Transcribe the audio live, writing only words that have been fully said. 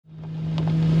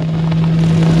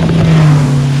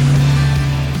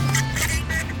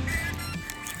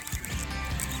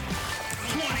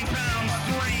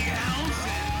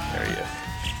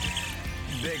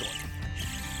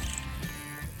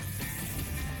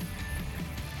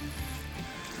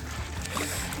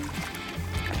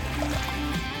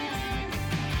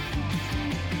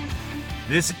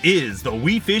This is the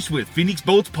We Fish with Phoenix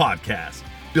Boats podcast,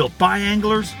 built by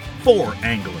anglers for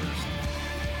anglers.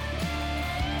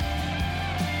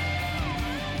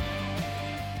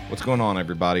 What's going on,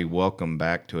 everybody? Welcome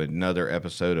back to another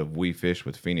episode of We Fish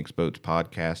with Phoenix Boats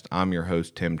podcast. I'm your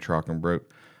host, Tim Trockenbrook.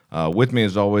 With me,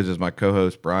 as always, is my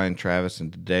co-host, Brian Travis,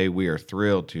 and today we are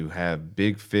thrilled to have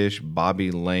Big Fish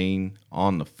Bobby Lane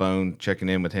on the phone, checking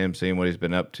in with him, seeing what he's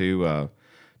been up to.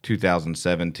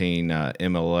 2017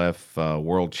 MLF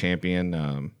World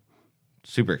Champion.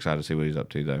 Super excited to see what he's up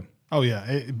to, though. Oh,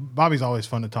 yeah. Bobby's always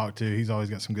fun to talk to. He's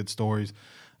always got some good stories.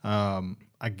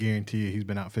 I guarantee you he's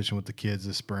been out fishing with the kids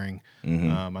this spring.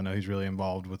 Mm-hmm. I know he's really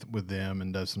involved with them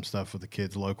and does some stuff with the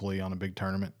kids locally on a big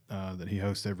tournament that he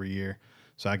hosts every year.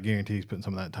 So I guarantee he's putting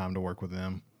some of that time to work with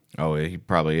them. Oh, he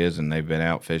probably is, and they've been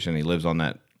out fishing. He lives on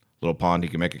that little pond. He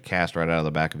can make a cast right out of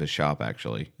the back of his shop,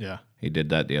 actually. Yeah. He did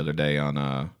that the other day on,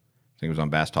 I think it was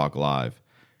on Bass Talk Live,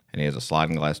 and he has a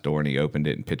sliding glass door, and he opened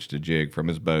it and pitched a jig from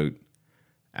his boat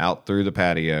out through the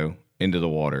patio into the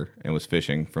water and was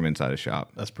fishing from inside his shop.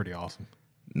 That's pretty awesome.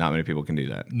 Not many people can do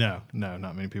that. No,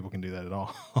 not many people can do that at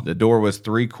all. The door was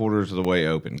 3/4 of the way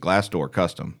open, glass door,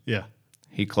 custom. Yeah.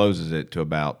 He closes it to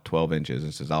about 12 inches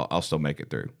and says, I'll still make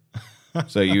it through.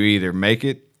 So you either make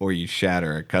it or you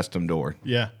shatter a custom door.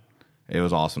 Yeah. It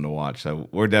was awesome to watch. So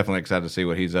we're definitely excited to see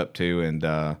what he's up to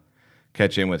and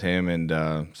catch in with him and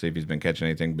see if he's been catching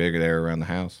anything bigger there around the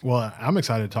house. Well, I'm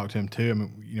excited to talk to him too. I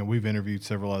mean, we've interviewed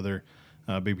several other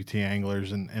BBT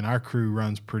anglers, and our crew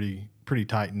runs pretty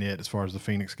tight knit as far as the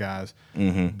Phoenix guys.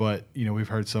 Mm-hmm. But we've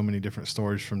heard so many different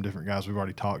stories from different guys we've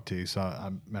already talked to. So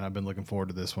I've been looking forward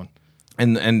to this one.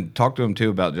 And talk to him too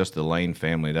about just the Lane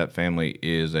family. That family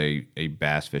is a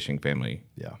bass fishing family.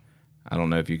 Yeah. I don't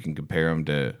know if you can compare them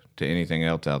to anything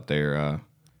else out there.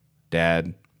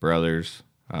 Dad, brothers,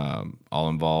 all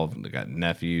involved. They got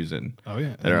nephews and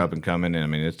that are up and coming. And I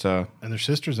mean, it's and their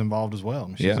sister's involved as well. I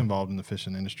mean, she's involved in the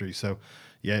fishing industry. So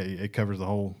yeah, it covers the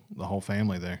whole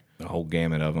family there. The whole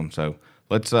gamut of them. So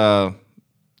let's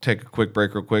take a quick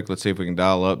break real quick. Let's see if we can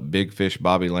dial up Big Fish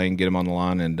Bobby Lane, get him on the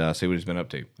line, and see what he's been up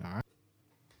to. All right.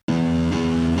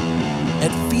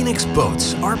 At Phoenix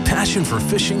Boats, our passion for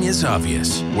fishing is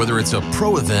obvious. Whether it's a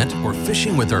pro event or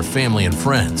fishing with our family and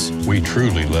friends, we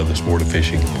truly love the sport of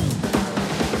fishing.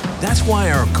 That's why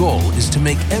our goal is to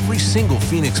make every single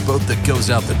Phoenix boat that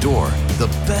goes out the door the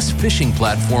best fishing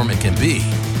platform it can be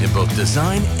in both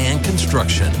design and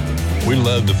construction. We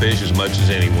love to fish as much as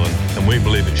anyone, and we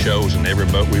believe it shows in every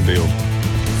boat we build.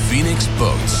 Phoenix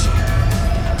Boats,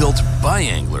 built by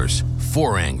anglers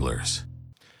for anglers.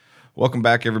 Welcome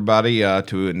back, everybody,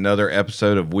 to another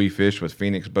episode of We Fish with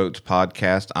Phoenix Boats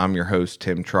podcast. I'm your host,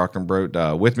 Tim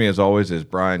Trockenbrook. With me, as always, is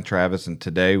Brian Travis, and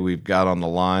today we've got on the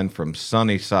line from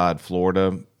Sunnyside,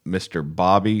 Florida, Mr.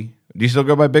 Bobby. Do you still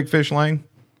go by Big Fish Lane?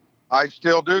 I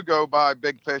still do go by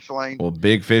Big Fish Lane. Well,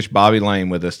 Big Fish Bobby Lane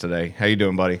with us today. How you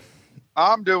doing, buddy?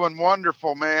 I'm doing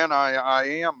wonderful, man. I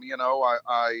am.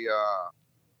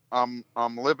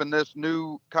 I'm living this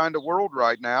new kind of world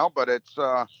right now, but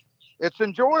it's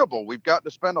enjoyable. We've got to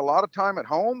spend a lot of time at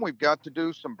home. We've got to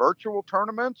do some virtual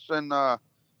tournaments. And I'm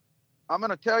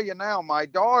going to tell you now, my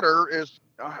daughter is,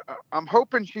 I'm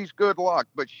hoping she's good luck,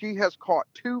 but she has caught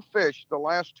 2 fish the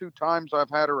last 2 times I've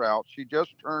had her out. She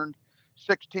just turned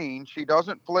 16. She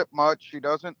doesn't flip much. She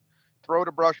doesn't throw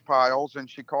to brush piles. And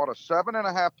she caught a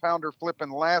 7.5 pounder flipping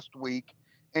last week.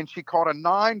 And she caught a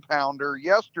 9 pounder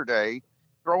yesterday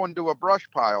throwing to a brush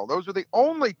pile. Those are the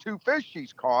only 2 fish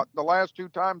she's caught the last 2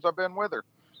 times I've been with her.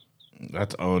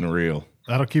 That's unreal.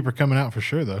 That'll keep her coming out for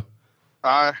sure, though.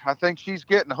 I think she's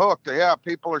getting hooked. Yeah,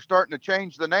 people are starting to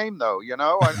change the name, though.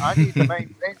 I need to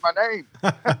maintain my name.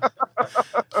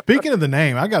 Speaking of the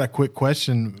name, I got a quick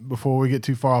question before we get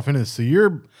too far off into this. So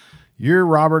you're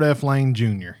Robert F. Lane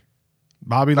Jr.,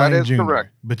 Bobby Lane Jr. That is correct.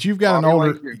 But you've got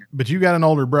an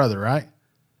older brother, right?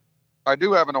 I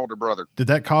do have an older brother. Did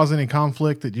that cause any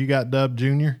conflict that you got dubbed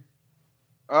Junior?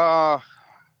 I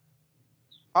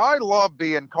love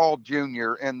being called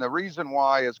Junior, and the reason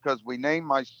why is because we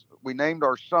named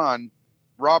our son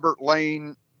Robert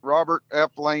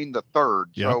F. Lane the third.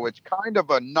 Yep. So it's kind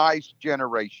of a nice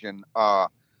generation.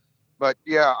 But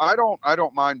yeah, I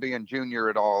don't mind being Junior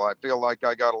at all. I feel like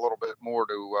I got a little bit more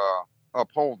to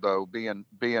uphold, though, being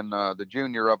the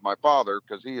junior of my father,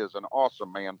 because he is an awesome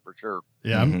man for sure.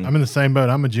 Yeah, I'm in the same boat.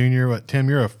 I'm a junior. What, Tim?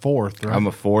 You're a 4th, right? I'm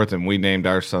a 4th, and we named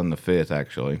our son the 5th,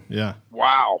 actually. Yeah.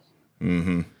 Wow.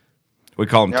 Mm-hmm. We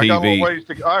call him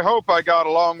TV. I hope I got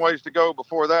a long ways to go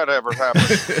before that ever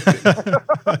happened.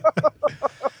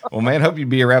 Well, man, hope you'd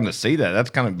be around to see that. That's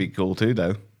kind of be cool too,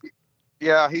 though.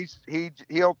 Yeah,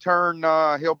 he'll turn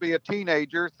he'll be a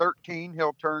teenager, 13.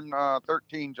 He'll turn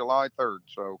 13 July 3rd.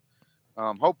 So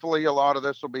hopefully a lot of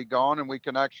this will be gone and we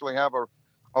can actually have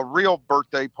a real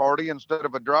birthday party instead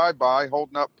of a drive-by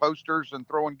holding up posters and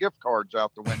throwing gift cards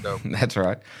out the window. That's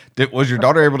right. Was your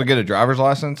daughter able to get a driver's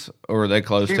license, or were they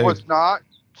close She too? was not.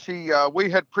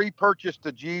 We had pre-purchased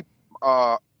a Jeep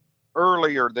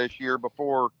earlier this year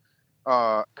before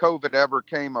COVID ever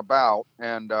came about,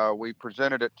 and we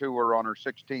presented it to her on her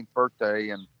 16th birthday.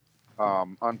 And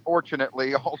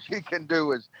unfortunately, all she can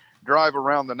do is drive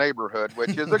around the neighborhood,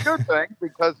 which is a good thing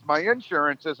because my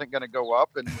insurance isn't going to go up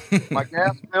and my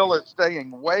gas bill is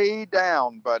staying way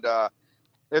down. But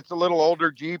it's a little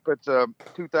older Jeep. It's a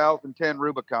 2010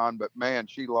 Rubicon, but man,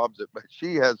 she loves it. But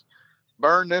she has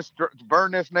burned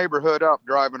this neighborhood up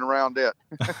driving around it.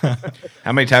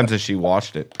 How many times has she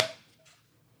washed it?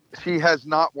 She has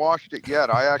not washed it yet.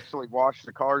 I actually washed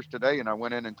the cars today, and I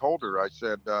went in and told her, I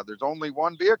said, there's only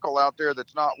one vehicle out there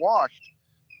that's not washed.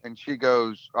 And she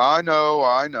goes, I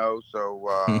know.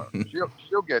 So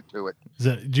she'll get to it.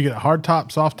 Did you get a hard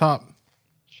top, soft top?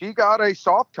 She got a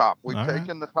soft top. We've All right.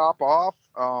 taken the top off.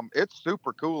 It's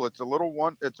super cool. It's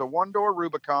a one-door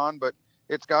Rubicon, but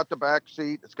it's got the back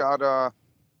seat. It's got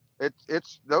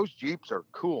it's those Jeeps are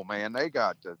cool, man. They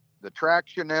got the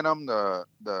traction in them,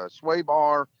 the sway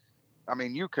bar. I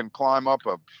mean, you can climb up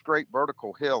a straight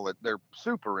vertical hill. They're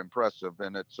super impressive,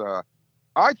 and it's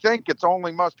I think it's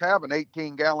only must have an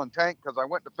 18-gallon tank because I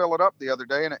went to fill it up the other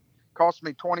day and it cost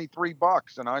me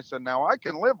 $23. And I said, now I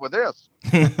can live with this.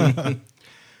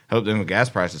 Hope them gas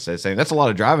prices stay the same. That's a lot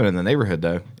of driving in the neighborhood,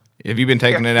 though. Have you been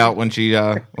taking it out when she's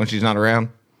not around?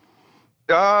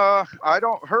 I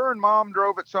don't. Her and Mom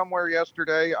drove it somewhere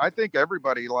yesterday. I think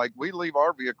everybody, like, we leave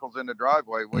our vehicles in the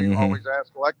driveway. We always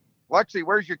ask Lexi,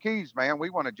 "Where's your keys, man? We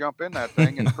want to jump in that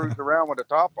thing and cruise around with the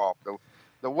top off."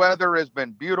 The weather has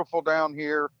been beautiful down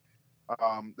here.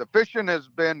 The fishing has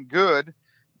been good.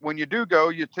 When you do go,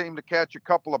 you seem to catch a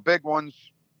couple of big ones.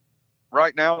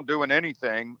 Right now, doing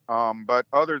anything, but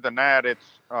other than that,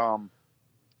 it's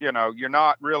you're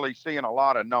not really seeing a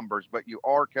lot of numbers, but you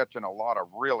are catching a lot of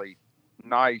really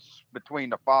nice between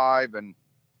the 5 and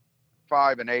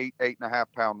 8.5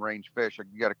 pound range fish.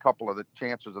 You get a couple of the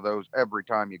chances of those every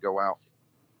time you go out.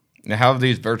 Now, how have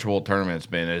these virtual tournaments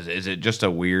been? Is it just a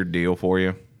weird deal for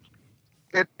you?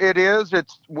 It is.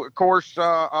 It's, of course,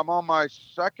 I'm on my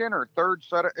second or third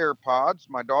set of AirPods.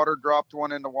 My daughter dropped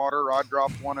one in the water. I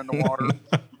dropped one in the water.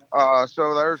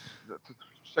 So there's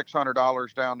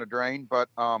 $600 down the drain. But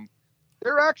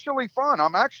they're actually fun.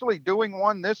 I'm actually doing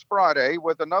one this Friday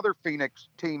with another Phoenix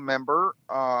team member.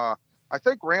 I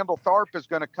think Randall Tharp is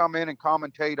going to come in and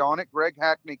commentate on it. Greg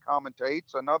Hackney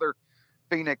commentates, another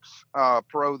Phoenix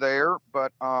pro there.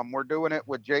 But we're doing it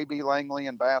with JB Langley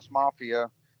and Bass Mafia.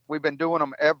 We've been doing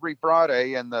them every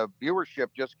Friday, and the viewership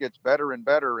just gets better and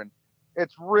better. And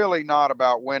it's really not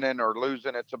about winning or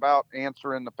losing. It's about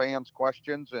answering the fans'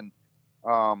 questions and,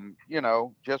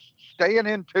 just staying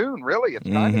in tune, really. It's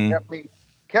kind of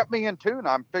kept me in tune.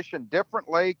 I'm fishing different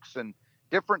lakes and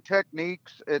different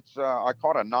techniques. It's I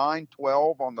caught a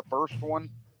 9-12 on the first one.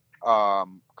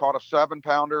 Caught a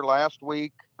 7-pounder last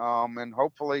week, and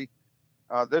hopefully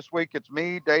this week it's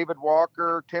me, David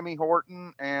Walker, Timmy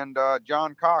Horton, and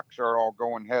John Cox are all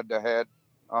going head-to-head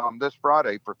this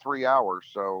Friday for 3 hours.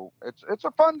 So it's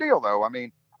a fun deal, though. I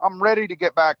mean, I'm ready to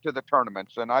get back to the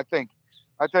tournaments, and I think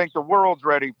the world's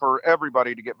ready for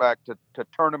everybody to get back to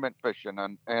tournament fishing,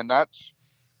 and that's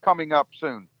coming up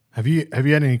soon. Have you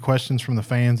had any questions from the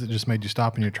fans that just made you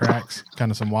stop in your tracks?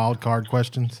 Kind of some wild card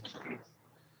questions?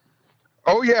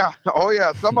 Oh yeah.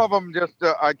 Some of them just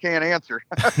I can't answer.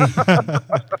 Some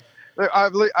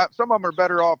of them are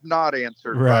better off not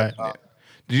answered. Right. But,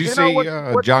 Did you see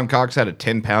what John Cox had a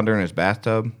 10-pounder in his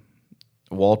bathtub?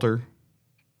 Walter?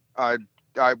 I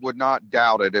would not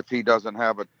doubt it if he doesn't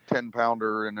have a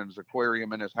 10-pounder in his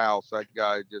aquarium in his house. That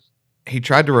guy just. He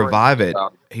tried to revive it.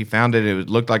 He found it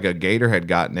looked like a gator had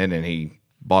gotten in, and he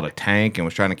bought a tank and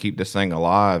was trying to keep this thing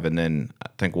alive. And then I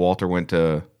think Walter went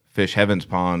to fish Heaven's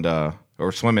Pond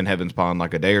or swim in Heaven's Pond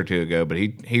like a day or two ago. But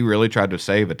he really tried to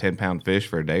save a 10-pound fish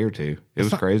for a day or two. It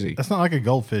was crazy. That's not like a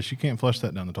goldfish. You can't flush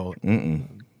that down the toilet.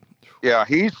 Yeah,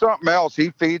 he's something else.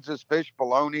 He feeds his fish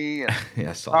bologna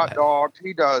and hot dogs.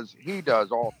 He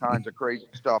does all kinds of crazy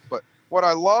stuff. But what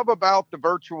I love about the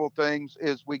virtual things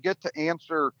is we get to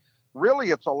answer. Really,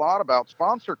 it's a lot about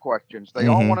sponsor questions. They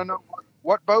all want to know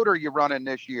what boat are you running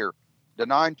this year? The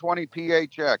 920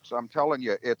 PHX. I'm telling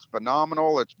you, it's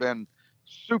phenomenal. It's been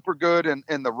super good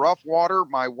in the rough water.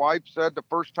 My wife said the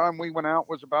first time we went out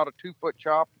was about a 2-foot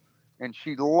chop, and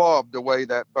she loved the way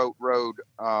that boat rode,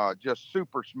 just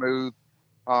super smooth.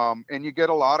 And you get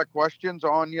a lot of questions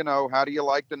on, how do you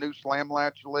like the new slam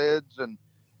latch lids? And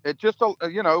it just,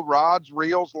 rods,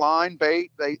 reels, line,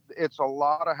 bait. It's a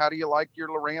lot of how do you like your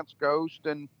Lowrance Ghost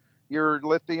and your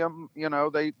lithium.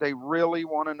 They really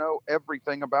want to know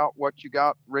everything about what you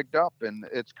got rigged up. And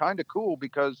it's kind of cool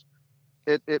because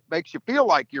it makes you feel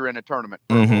like you're in a tournament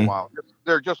for a little while.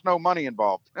 There's just no money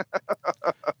involved.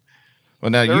 Well,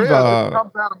 now it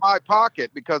comes out of my pocket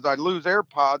because I lose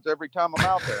AirPods every time I'm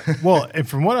out there. Well, and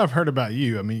from what I've heard about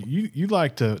you, I mean, you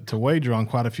like to wager on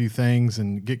quite a few things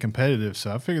and get competitive.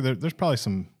 So I figure there's probably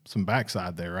some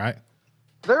backside there, right?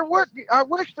 I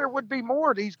wish there would be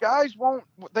more. These guys won't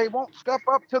step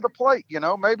up to the plate.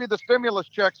 Maybe the stimulus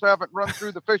checks haven't run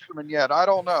through the fishermen yet. I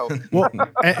don't know. Well,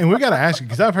 and we got to ask you,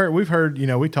 because we've heard,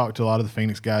 we talked to a lot of the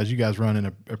Phoenix guys. You guys run in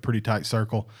a pretty tight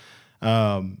circle.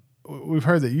 We've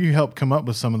heard that you help come up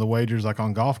with some of the wagers, like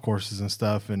on golf courses and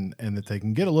stuff, and that they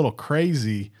can get a little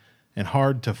crazy and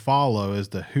hard to follow as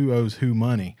to who owes who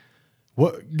money.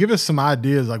 Give us some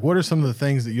ideas. Like, what are some of the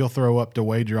things that you'll throw up to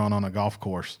wager on a golf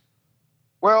course?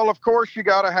 Well, of course, you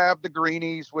got to have the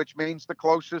greenies, which means the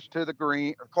closest to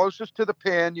the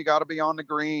pin. You got to be on the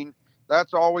green.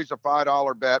 That's always a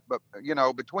 $5 bet. But,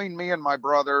 between me and my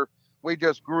brother, we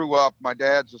just grew up. My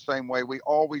dad's the same way. We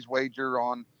always wager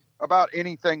on about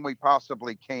anything we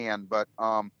possibly can. But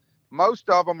most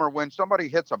of them are when somebody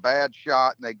hits a bad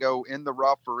shot and they go in the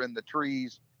rough or in the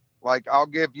trees. Like, I'll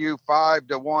give you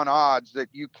 5-1 odds that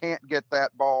you can't get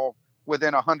that ball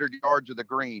within 100 yards of the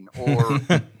green, or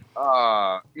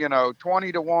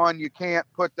 20-1, you can't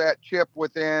put that chip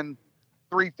within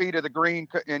 3 feet of the green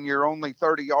and you're only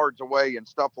 30 yards away and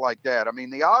stuff like that. I mean,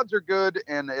 the odds are good,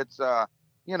 and it's,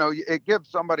 it gives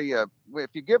somebody if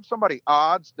you give somebody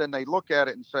odds, then they look at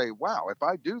it and say, wow, if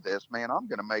I do this, man, I'm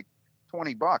going to make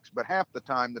 $20, but half the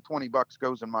time the $20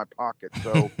 goes in my pocket.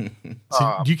 So,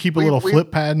 so do you keep a little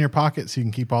flip pad in your pocket so you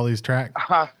can keep all these track?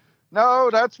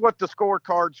 No, that's what the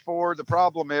scorecard's for. The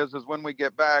problem is when we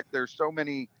get back, there's so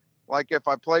many. Like if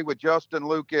I play with Justin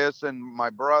Lucas and my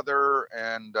brother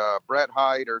and Brett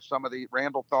Hyde or some of the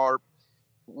Randall Tharp,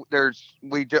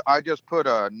 I just put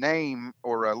a name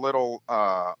or a little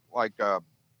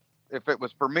if it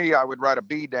was for me, I would write a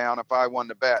B down if I won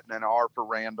the bet, and then R for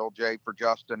Randall, J for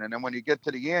Justin, and then when you get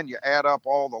to the end, you add up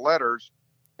all the letters,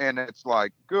 and it's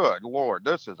like, good Lord,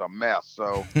 this is a mess.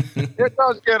 So it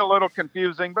does get a little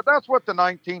confusing, but that's what the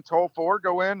 19th hole for.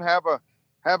 Go in, have a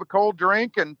cold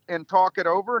drink and talk it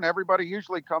over, and everybody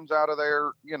usually comes out of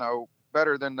there,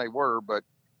 better than they were. But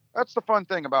that's the fun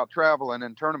thing about traveling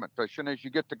and tournament fishing is you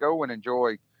get to go and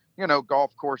enjoy,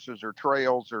 golf courses or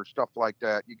trails or stuff like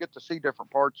that. You get to see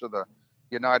different parts of the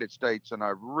United States, and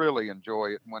I really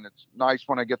enjoy it. When it's nice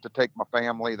when I get to take my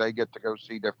family, they get to go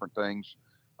see different things.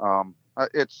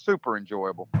 It's super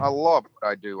enjoyable. I love what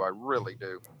I do. I really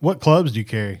do. What clubs do you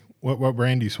carry? What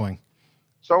brand do you swing?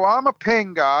 So I'm a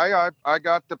Ping guy. I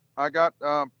got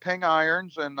Ping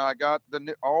irons, and I got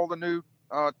all the new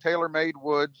TaylorMade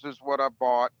woods is what I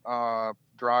bought.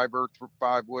 Driver,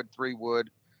 5 wood, 3 wood.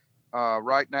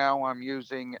 Right now I'm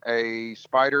using a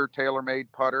Spider TaylorMade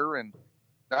putter, and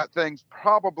that thing's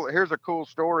probably, here's a cool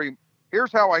story.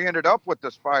 Here's how I ended up with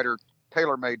the Spider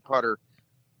TaylorMade putter.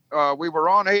 We were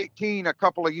on 18 a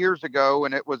couple of years ago,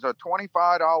 and it was a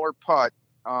 $25 putt.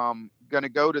 Going to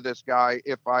go to this guy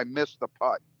if I miss the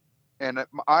putt, and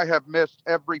I have missed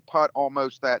every putt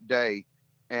almost that day,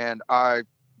 and I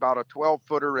about a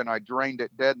 12-footer, and I drained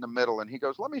it dead in the middle. And he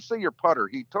goes, let me see your putter.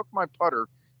 He took my putter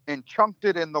and chunked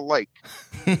it in the lake.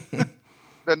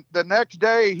 The next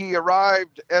day he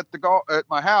arrived at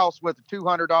my house with a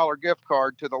 $200 gift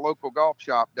card to the local golf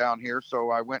shop down here,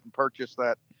 so I went and purchased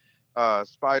that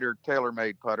Spider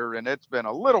TaylorMade putter, and it's been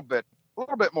a little bit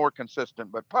more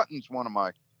consistent, but putting's one of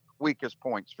my weakest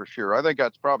points for sure. I think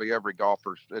that's probably every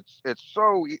golfer's.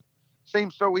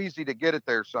 Seems so easy to get it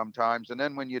there sometimes, and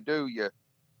then when you do,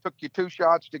 took you 2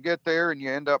 shots to get there, and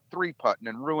you end up 3-putting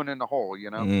and ruining the hole.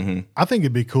 Mm-hmm. I think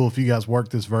it'd be cool if you guys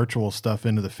worked this virtual stuff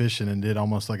into the fishing and did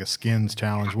almost like a skins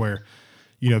challenge, where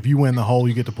if you win the hole,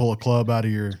 you get to pull a club out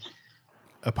of your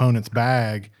opponent's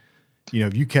bag.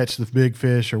 If you catch the big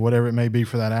fish or whatever it may be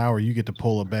for that hour, you get to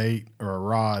pull a bait or a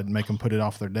rod and make them put it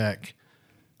off their deck.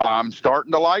 I'm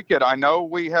starting to like it. I know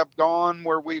we have gone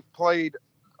where we've played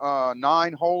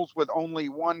 9 holes with only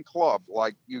 1 club.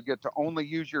 Like you get to only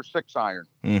use your 6-iron,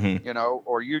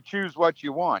 or you choose what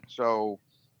you want. So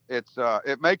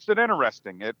it makes it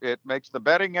interesting. It makes the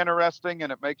betting interesting,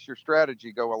 and it makes your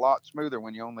strategy go a lot smoother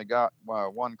when you only got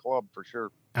 1 club for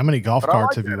sure. How many golf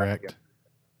carts have you wrecked?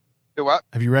 Do what?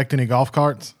 Have you wrecked any golf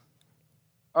carts?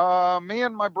 Me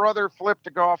and my brother flipped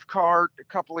a golf cart a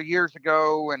couple of years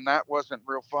ago, and that wasn't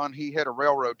real fun. He hit a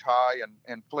railroad tie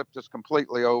and flipped us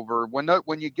completely over.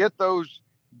 When you get those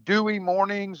dewy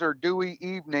mornings or dewy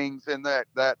evenings, and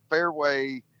that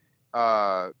fairway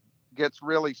gets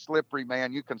really slippery,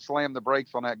 man, you can slam the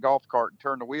brakes on that golf cart and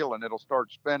turn the wheel, and it'll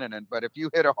start spinning. But if you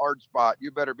hit a hard spot, you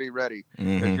better be ready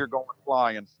because you're going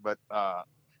flying. But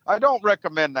I don't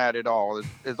recommend that at all.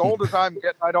 As old as I'm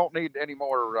getting, I don't need any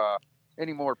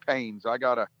more pains. I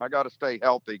gotta stay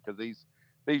healthy because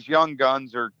these young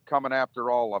guns are coming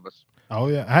after all of us. Oh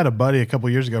yeah, I had a buddy a couple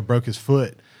of years ago broke his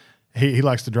foot. He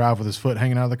likes to drive with his foot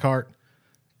hanging out of the cart.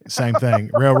 Same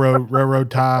thing. Railroad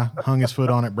tie, hung his foot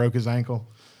on it, broke his ankle.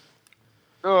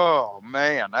 Oh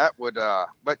man, that would.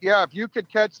 But yeah, if you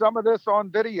could catch some of this on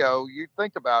video, you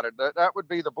think about it. That would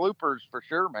be the bloopers for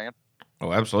sure, man.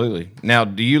 Oh, absolutely. Now,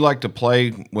 do you like to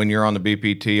play when you're on the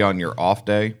BPT on your off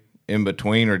day in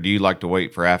between, or do you like to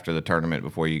wait for after the tournament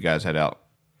before you guys head out?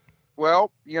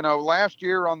 Well, last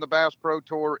year on the Bass Pro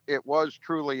Tour, it was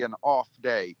truly an off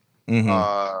day.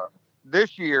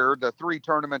 This year, the 3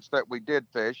 tournaments that we did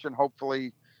fish, and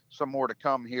hopefully some more to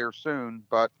come here soon,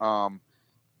 but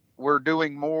we're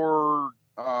doing more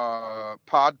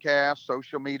podcasts,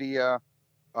 social media,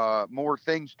 more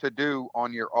things to do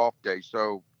on your off day.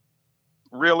 So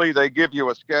really, they give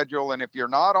you a schedule, and if you're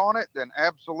not on it, then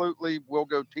absolutely we'll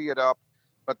go tee it up.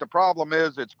 But the problem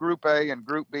is it's Group A and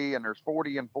Group B, and there's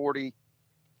 40 and 40,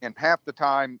 and half the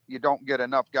time you don't get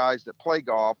enough guys that play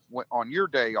golf on your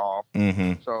day off.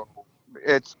 So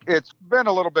it's been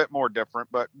a little bit more different,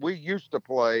 but we used to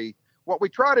play. What we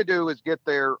try to do is get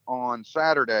there on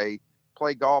Saturday,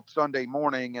 play golf Sunday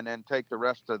morning, and then take the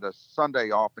rest of the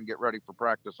Sunday off and get ready for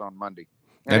practice on Monday.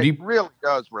 And it really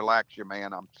does relax you,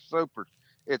 man.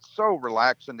 It's so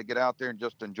relaxing to get out there and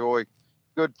just enjoy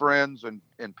good friends and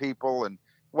people and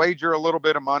wager a little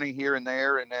bit of money here and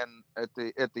there. And then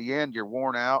at the end, you're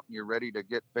worn out and you're ready to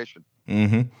get fishing.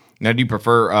 Now, do you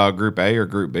prefer Group A or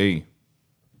Group B?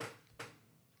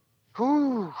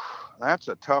 Whew, that's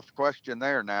a tough question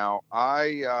there. Now,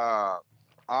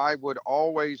 I would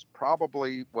always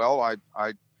probably, I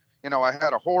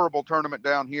had a horrible tournament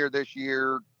down here this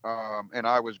year, and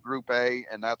I was Group A,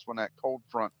 and that's when that cold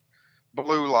front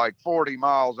blew like 40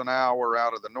 miles an hour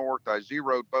out of the north. I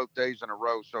zeroed both days in a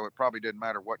row, so it probably didn't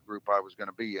matter what group I was going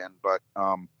to be in. But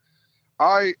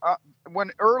I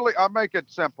make it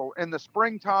simple. In the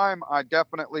springtime, I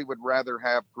definitely would rather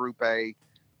have Group A.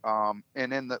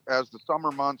 And as the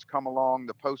summer months come along,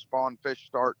 the post-spawn fish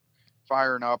start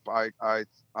firing up.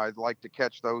 I'd like to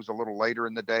catch those a little later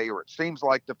in the day, or it seems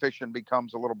like the fishing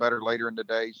becomes a little better later in the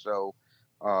day. So,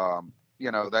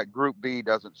 that Group B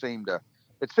doesn't seem to.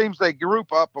 It seems they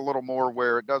group up a little more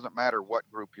where it doesn't matter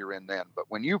what group you're in then. But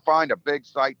when you find a big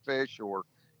sight fish or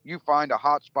you find a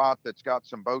hot spot that's got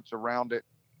some boats around it,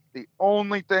 the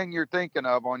only thing you're thinking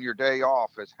of on your day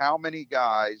off is how many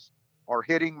guys are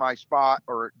hitting my spot,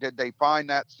 or did they find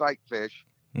that sight fish?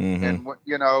 And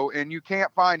and you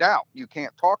can't find out. You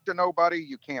can't talk to nobody.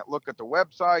 You can't look at the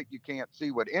website. You can't see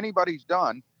what anybody's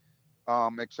done,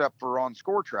 except for on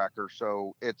Score Tracker.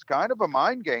 So it's kind of a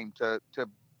mind game to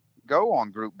go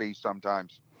on Group B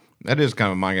sometimes. That is kind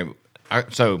of a mind game.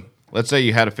 So let's say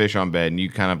you had a fish on bed and you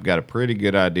kind of got a pretty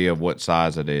good idea of what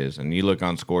size it is, and you look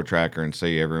on Score Tracker and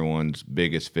see everyone's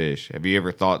biggest fish. Have you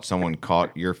ever thought someone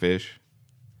caught your fish?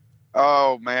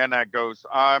 Oh man,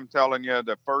 I'm telling you,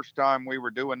 the first time we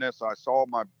were doing this,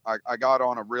 I got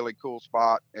on a really cool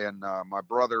spot, and my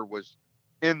brother was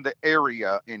in the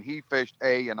area, and he fished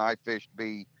A and I fished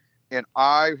B. And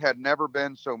I had never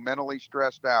been so mentally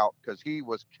stressed out because he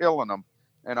was killing them.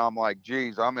 And I'm like,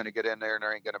 geez, I'm going to get in there and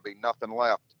there ain't going to be nothing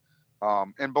left.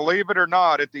 And believe it or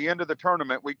not, at the end of the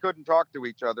tournament, we couldn't talk to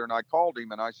each other. And I called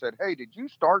him and I said, hey, did you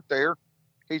start there?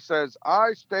 He says,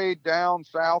 I stayed down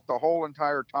south the whole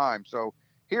entire time. So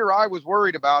here I was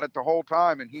worried about it the whole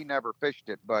time, and he never fished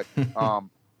it. But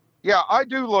yeah, I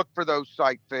do look for those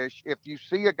sight fish. If you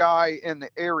see a guy in the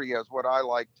areas, what I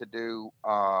like to do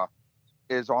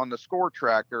is on the Score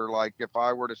Tracker. Like if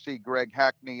I were to see Greg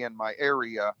Hackney in my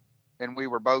area and we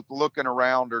were both looking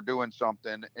around or doing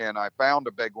something, and I found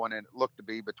a big one and it looked to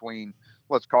be between,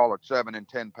 let's call it 7 and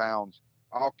 10 pounds,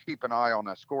 I'll keep an eye on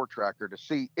that Score Tracker to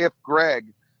see if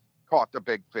Greg caught the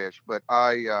big fish. But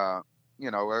a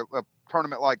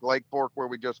tournament like Lake Fork where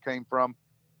we just came from,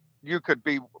 you could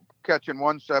be catching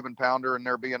 1 7-pounder and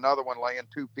there'd be another one laying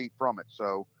 2 feet from it.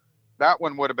 So that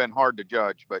one would have been hard to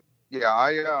judge. But yeah,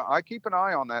 I keep an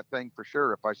eye on that thing for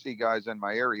sure if I see guys in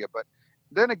my area. But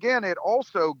then again, it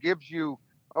also gives you,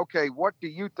 okay, what do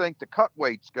you think the cut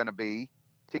weight's going to be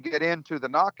to get into the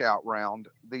knockout round?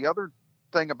 The other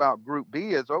thing about Group B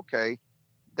is, okay,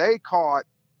 they caught,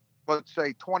 let's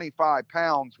say 25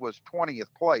 pounds was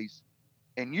 20th place,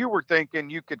 and you were thinking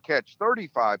you could catch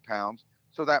 35 pounds.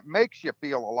 So that makes you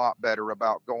feel a lot better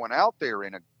about going out there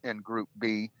in Group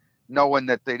B, knowing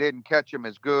that they didn't catch them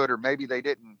as good, or maybe they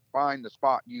didn't find the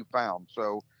spot you found.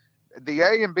 So the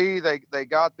A and B, they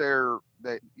got their,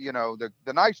 the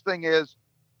nice thing is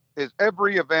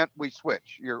every event we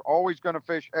switch. You're always going to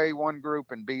fish A one group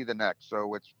and B the next.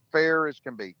 So it's fair as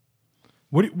can be.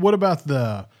 What about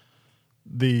the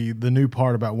new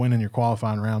part about winning your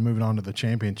qualifying round, moving on to the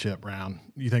championship round?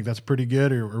 You think that's pretty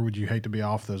good, or would you hate to be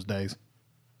off those days?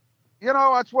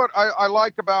 That's what I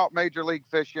like about Major League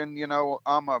Fishing.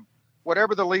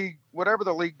 Whatever the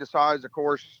league decides, of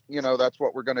course, that's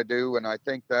what we're going to do. And I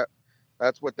think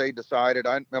that's what they decided.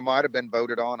 It might have been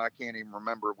voted on. I can't even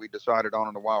remember. We decided on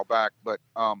it a while back, but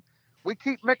we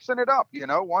keep mixing it up.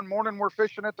 One morning we're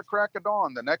fishing at the crack of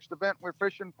dawn. The next event we're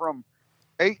fishing from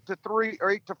 8 to 3 or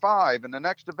 8 to 5. And the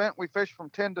next event we fish from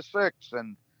 10 to 6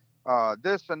 and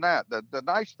this and that. The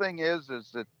nice thing is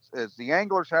that the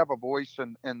anglers have a voice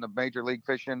in the Major League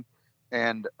Fishing.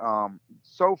 And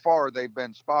so far they've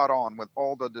been spot on with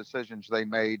all the decisions they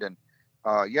made. And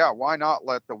why not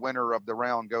let the winner of the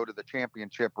round go to the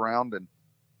championship round? And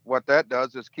what that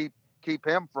does is keep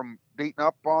him from beating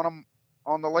up on them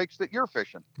on the lakes that you're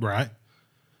fishing. Right.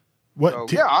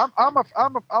 I'm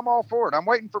all for it. I'm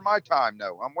waiting for my time,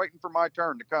 though. I'm waiting for my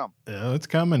turn to come. It's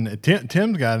coming.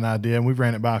 Tim's got an idea, and we've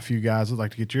ran it by a few guys. I'd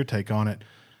like to get your take on it.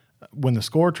 When the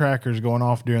score tracker's going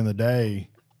off during the day,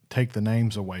 take the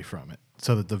names away from it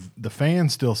so that the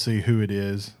fans still see who it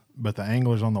is, but the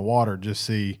anglers on the water just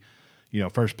see,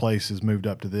 first place has moved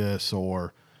up to this,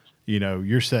 or,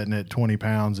 you're setting at 20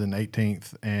 pounds in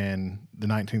 18th and the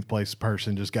 19th place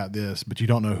person just got this, but you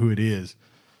don't know who it is.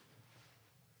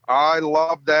 I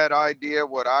love that idea.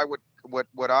 What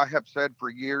I have said for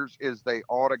years is they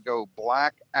ought to go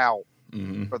black out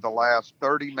for the last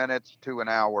 30 minutes to an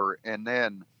hour, and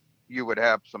then you would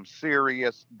have some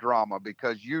serious drama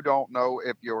because you don't know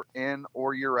if you're in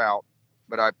or you're out.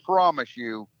 But I promise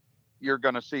you're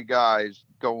going to see guys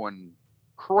going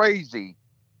crazy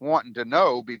wanting to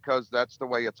know, because that's the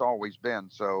way it's always been.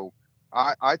 So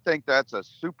I think that's a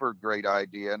super great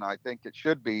idea, and I think it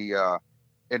should be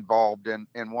involved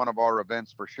in one of our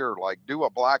events for sure. Like, do a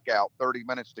blackout 30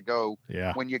 minutes to go.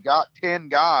 Yeah. When you got 10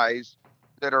 guys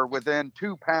that are within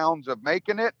 2 pounds of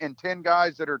making it and 10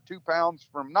 guys that are 2 pounds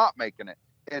from not making it,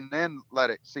 and then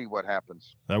let it see what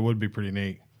happens. That would be pretty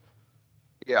neat.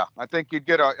 Yeah. I think you'd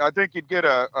get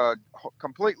a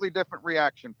completely different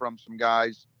reaction from some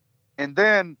guys. And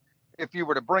then if you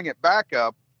were to bring it back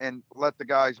up and let the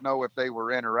guys know if they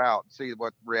were in or out, see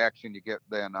what reaction you get,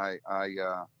 then I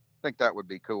think that would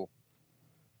be cool.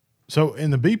 So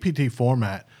in the BPT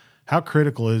format, how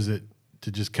critical is it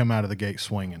to just come out of the gate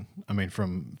swinging? I mean,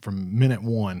 from minute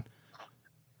one.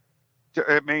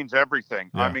 It means everything.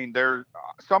 Yeah. I mean,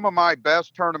 some of my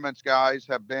best tournaments, guys,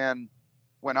 have been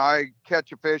when I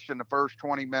catch a fish in the first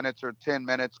 20 minutes or 10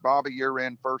 minutes. Bobby, you're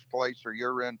in first place, or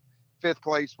you're in 5th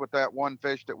place with that one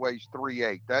fish that weighs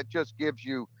 3.8. That just gives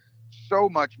you so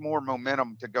much more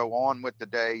momentum to go on with the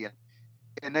day.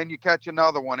 And then you catch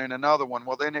another one and another one.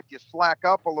 Well, then if you slack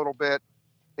up a little bit,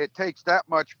 it takes that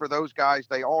much for those guys.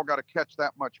 They all got to catch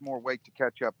that much more weight to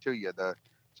catch up to you.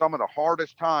 Some of the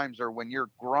hardest times are when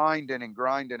you're grinding and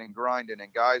grinding and grinding,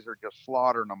 and guys are just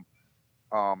slaughtering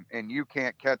them, and you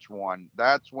can't catch one.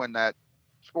 That's when that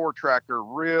score tracker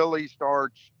really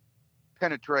starts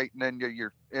penetrating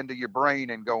into your brain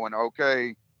and going,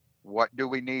 okay, what do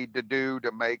we need to do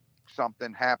to make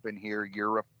something happen here?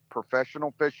 You're a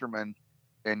professional fisherman,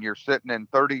 and you're sitting in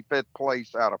 35th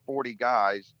place out of 40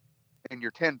 guys, and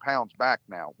you're 10 pounds back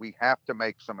now. We have to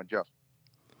make some adjustments.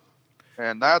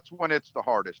 And that's when it's the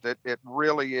hardest. It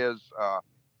really is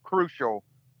crucial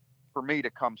for me to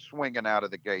come swinging out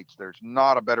of the gates. There's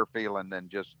not a better feeling than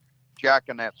just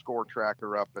jacking that score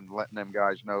tracker up and letting them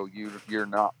guys know you're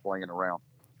not playing around.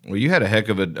 Well, you had a heck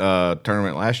of a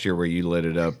tournament last year where you lit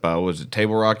it up. Was it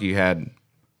Table Rock? You had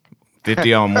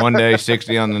 50 on one day,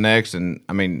 60 on the next. And,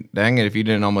 I mean, dang it, if you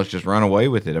didn't almost just run away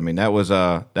with it. I mean, that was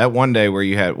that one day where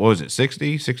you had, what was it,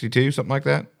 60, 62, something like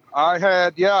that?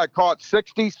 I caught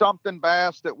 60-something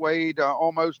bass that weighed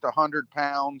almost 100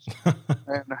 pounds.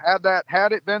 And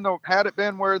had it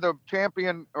been where the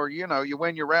champion, or, you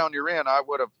win your round, you're in, I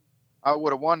would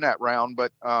have won that round.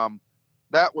 But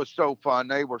that was so fun.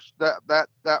 They were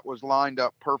that was lined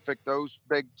up perfect. Those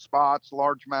big spots,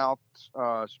 largemouth,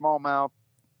 smallmouth,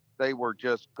 they were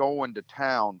just going to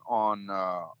town on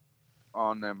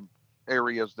them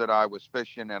areas that I was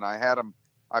fishing, and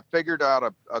I figured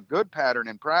out a good pattern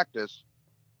in practice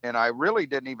And I really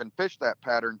didn't even fish that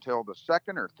pattern till the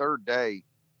second or third day,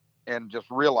 and just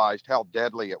realized how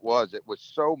deadly it was. It was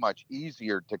so much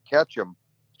easier to catch them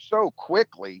so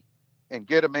quickly and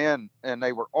get them in. And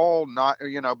they were all not,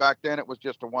 back then it was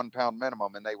just a 1 pound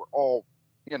minimum, and they were all,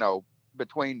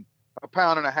 between a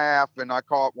pound and a half. And I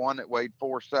caught one that weighed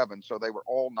 4.7. So they were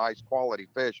all nice quality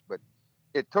fish, but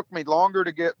it took me longer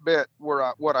to get bit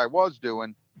what I was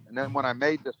doing. And then when I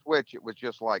made the switch, it was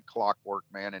just like clockwork,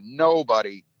 man. And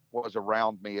nobody was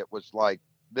around me. It was like,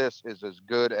 this is as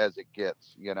good as it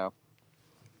gets,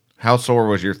 How sore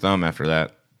was your thumb after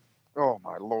that? Oh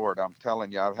my Lord, I'm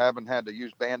telling you, I haven't had to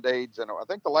use Band-Aids. And I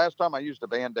think the last time I used a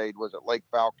Band-Aid was at Lake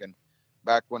Falcon,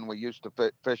 back when we used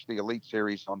to fish the Elite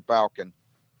Series on Falcon,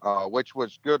 which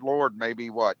was, good Lord, maybe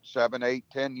 7, 8,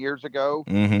 10 years ago.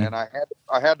 Mm-hmm. And I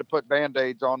had to put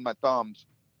Band-Aids on my thumbs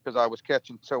because I was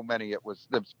catching so many.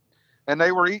 And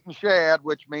they were eating shad,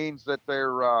 which means that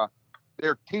their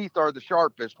teeth are the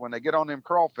sharpest. When they get on them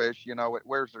crawfish, it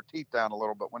wears their teeth down a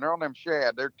little, but when they're on them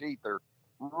shad, their teeth are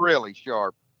really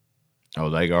sharp. Oh,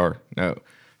 they are. No.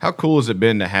 How cool has it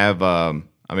been to have,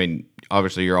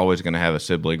 obviously you're always going to have a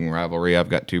sibling rivalry. I've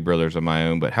got 2 brothers of my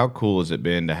own, but how cool has it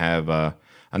been to have, I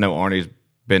know Arnie's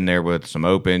been there with some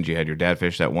opens. You had your dad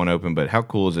fish that one open, but how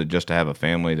cool is it just to have a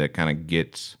family that kind of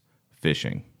gets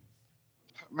fishing?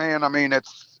 Man,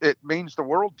 it means the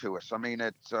world to us.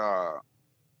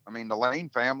 The Lane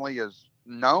family is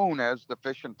known as the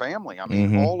fishing family.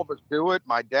 Mm-hmm. All of us do it.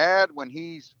 My dad, when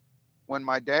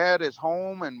my dad is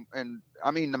home,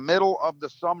 and the middle of the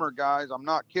summer, guys, I'm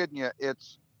not kidding you.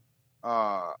 It's,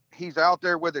 he's out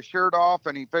there with his shirt off,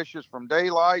 and he fishes from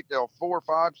daylight till 4,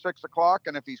 5, 6 o'clock.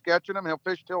 And if he's catching them, he'll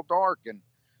fish till dark. And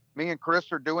me and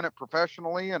Chris are doing it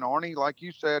professionally. And Arnie, like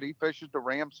you said, he fishes the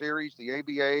Ram Series, the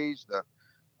ABAs,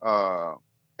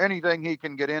 anything he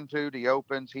can get into, the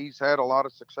opens. He's had a lot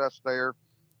of success there,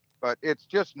 but it's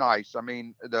just nice.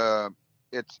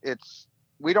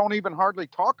 We don't even hardly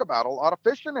talk about a lot of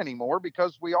fishing anymore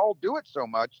because we all do it so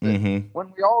much that Mm-hmm.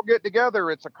 when we all get together,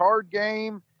 it's a card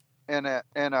game and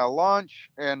a lunch,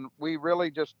 and we really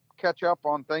just catch up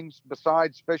on things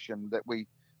besides fishing that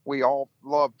we all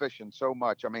love fishing so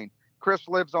much. Chris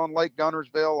lives on Lake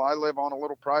Gunnersville. I live on a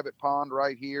little private pond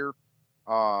right here.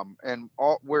 And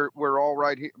we're all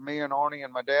right here. Me and Arnie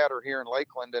and my dad are here in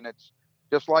Lakeland, and it's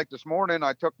just like this morning.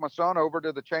 I took my son over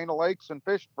to the chain of lakes and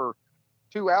fished for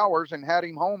 2 hours and had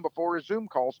him home before his Zoom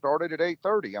call started at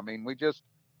 8:30.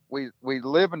 We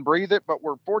live and breathe it, but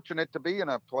we're fortunate to be in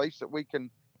a place that we can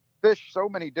fish so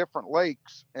many different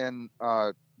lakes and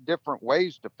different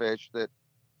ways to fish that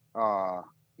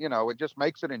it just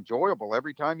makes it enjoyable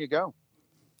every time you go.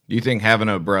 Do you think having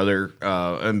a brother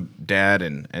and dad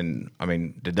and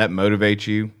did that motivate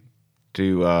you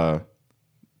to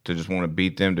just want to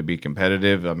beat them, to be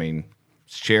competitive?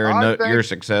 Sharing your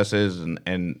successes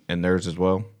and theirs as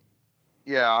well.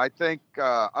 Yeah, I think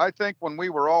when we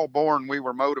were all born, we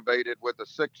were motivated with a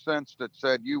sixth sense that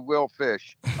said, "You will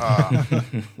fish."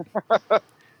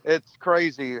 It's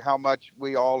crazy how much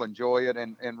we all enjoy it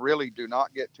and really do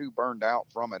not get too burned out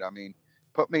from it.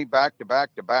 Put me back to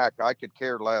back to back, I could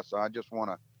care less. I just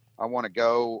want to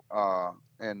go.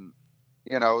 And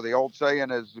the old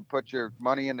saying is, you put your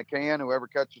money in the can. Whoever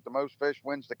catches the most fish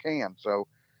wins the can. So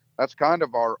that's kind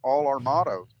of all our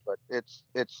mottos. But it's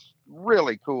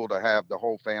really cool to have the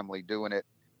whole family doing it.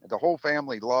 The whole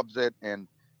family loves it. And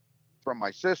from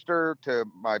my sister to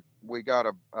we got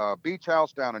a beach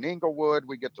house down in Inglewood.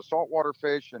 We get to saltwater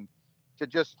fish, and to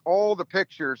just all the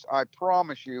pictures, I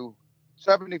promise you,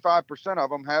 75% of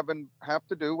them have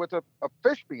to do with a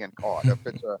fish being caught. If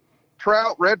it's a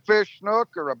trout, redfish,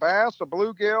 snook, or a bass, a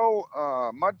bluegill,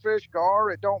 mudfish,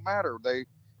 gar, it don't matter.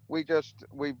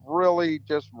 We've really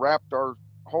just wrapped our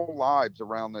whole lives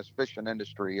around this fishing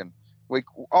industry, and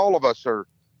all of us are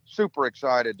super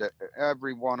excited that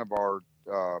every one of our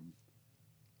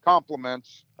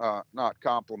not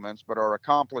compliments, but our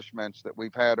accomplishments that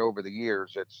we've had over the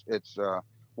years. It's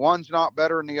one's not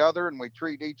better than the other, and we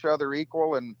treat each other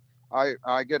equal. And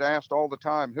I get asked all the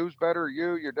time, who's better,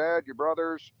 you, your dad, your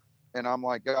brothers? And I'm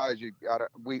like, guys,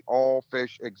 we all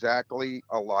fish exactly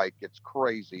alike. It's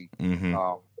crazy. Mm-hmm.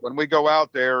 When we go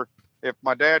out there, if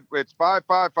my dad, it's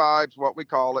 5-5-5's what we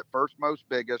call it, first, most,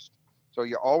 biggest. So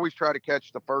you always try to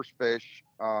catch the first fish,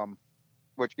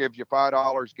 which gives you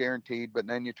 $5 guaranteed, but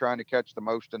then you're trying to catch the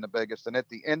most and the biggest. And at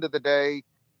the end of the day,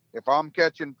 if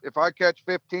I catch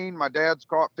 15, my dad's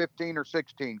caught 15 or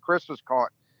 16. Chris has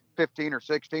caught 15 or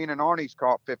 16, and Arnie's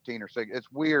caught 15 or 16.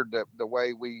 It's weird the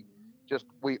way we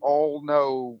all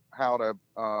know how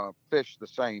to fish the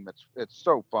same. It's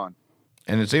so fun.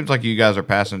 And it seems like you guys are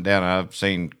passing it down. I've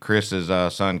seen Chris's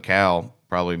son Cal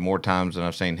probably more times than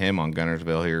I've seen him on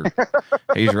Gunnersville here.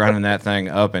 He's running that thing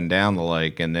up and down the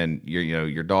lake, and then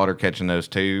your daughter catching those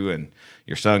two, and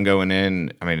your son going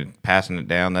in. I mean, passing it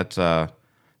down. That's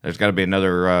there's got to be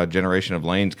another generation of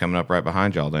lanes coming up right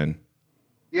behind y'all then.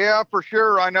 Yeah, for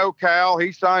sure. I know Cal.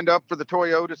 He signed up for the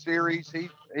Toyota Series.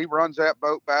 He runs that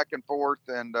boat back and forth,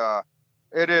 and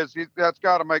that's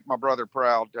got to make my brother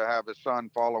proud to have his son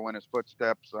follow in his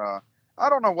footsteps. I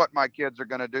don't know what my kids are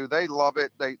going to do. They love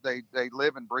it. They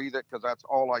live and breathe it because that's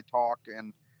all I talk.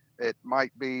 And it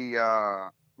might be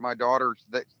my daughters.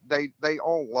 They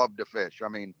all love to fish. I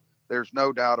mean, there's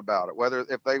no doubt about it. Whether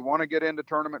if they want to get into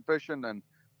tournament fishing, then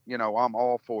I'm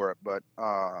all for it. But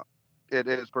it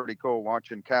is pretty cool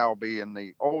watching Cal being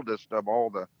the oldest of all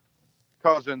the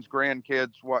cousins,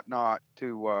 grandkids, whatnot,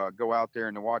 to go out there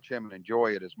and to watch him and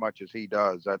enjoy it as much as he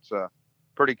does. That's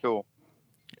pretty cool.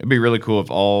 It'd be really cool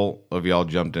if all of y'all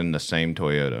jumped in the same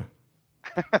Toyota.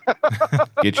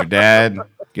 Get your dad,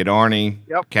 get Arnie,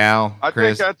 yep. Cal, Chris. I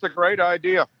think that's a great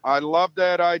idea. I love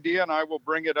that idea, and I will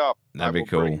bring it up. That'd be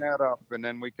cool. Bring that up, and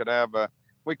then we could have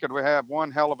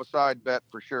one hell of a side bet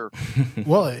for sure.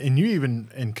 Well, and you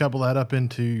even couple that up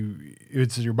into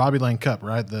it's your Bobby Lane Cup,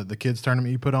 right? The kids tournament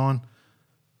you put on.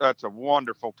 That's a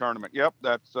wonderful tournament. Yep,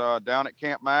 that's down at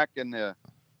Camp Mac in the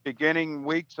beginning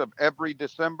weeks of every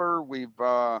December. We've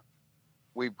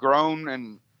grown,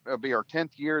 and it'll be our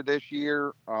 10th year this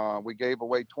year. We gave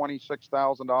away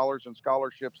 $26,000 in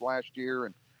scholarships last year,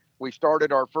 and we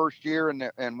started our first year,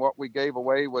 and what we gave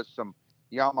away was some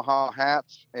Yamaha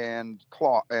hats and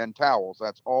cloth and towels.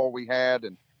 That's all we had,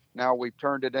 and now we've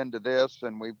turned it into this,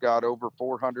 and we've got over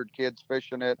 400 kids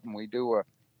fishing it, and we do a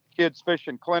kids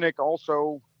fishing clinic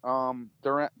also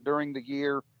during the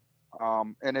year.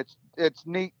 And it's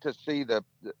neat to see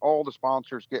all the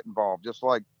sponsors get involved, just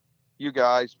like you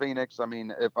guys, Phoenix. I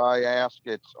mean, if I ask,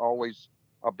 it's always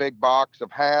a big box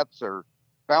of hats or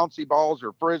bouncy balls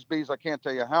or Frisbees. I can't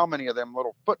tell you how many of them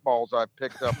little footballs I've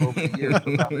picked up over the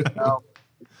years.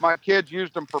 My kids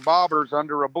used them for bobbers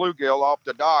under a bluegill off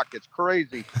the dock. It's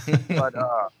crazy, but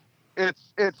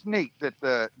it's neat that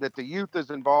the youth is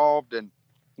involved, and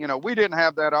we didn't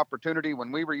have that opportunity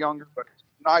when we were younger, but it's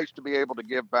nice to be able to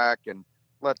give back and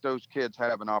let those kids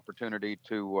have an opportunity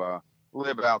to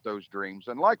live out those dreams.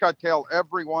 And like I tell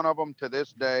every one of them to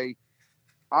this day,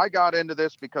 I got into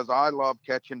this because I love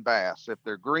catching bass. If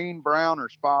they're green, brown, or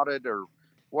spotted or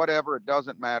whatever, it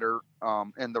doesn't matter.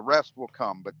 And the rest will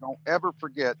come. But don't ever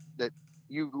forget that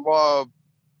you love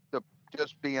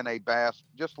just being a bass,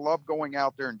 just love going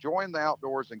out there, enjoying the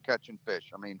outdoors and catching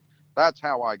fish. I mean, that's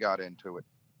how I got into it.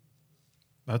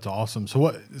 That's awesome. So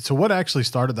what actually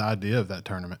started the idea of that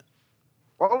tournament?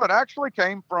 Well, it actually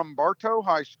came from Bartow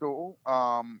High School.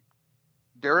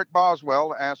 Derek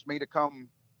Boswell asked me to come.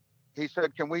 He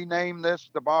said, "Can we name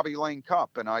this the Bobby Lane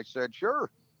Cup?" And I said,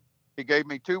 "Sure." He gave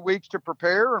me 2 weeks to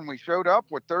prepare, and we showed up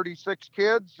with 36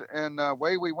 kids, and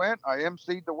away we went. I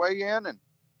emceed the weigh-in, and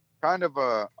kind of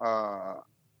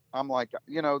I'm like,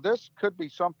 this could be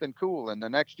something cool. And the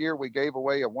next year we gave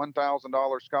away a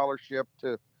 $1,000 scholarship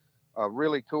to a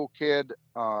really cool kid.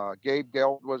 Gabe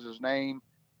Geld was his name.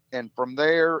 And from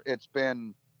there, it's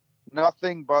been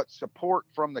nothing but support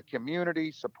from the community,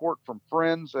 support from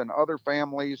friends and other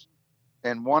families,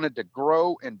 and wanted to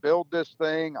grow and build this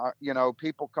thing.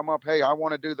 People come up, "Hey, I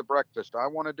want to do the breakfast. I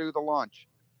want to do the lunch."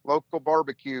 Local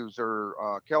barbecues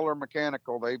or Keller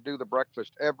Mechanical, they do the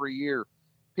breakfast every year.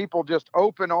 People just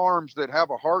open arms that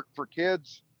have a heart for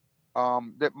kids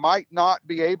that might not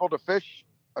be able to fish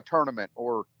a tournament,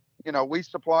 or we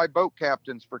supply boat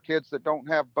captains for kids that don't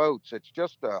have boats. It's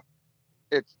just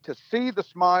it's to see the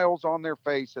smiles on their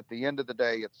face at the end of the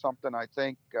day. It's something I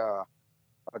think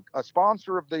a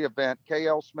sponsor of the event,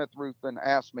 KL Smith Ruthven,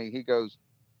 asked me, he goes,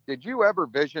 "Did you ever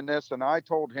vision this?" And I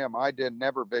told him I did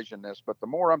never vision this, but the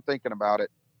more I'm thinking about it,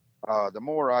 the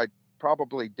more I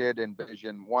probably did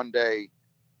envision one day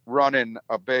running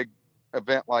a big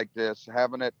event like this,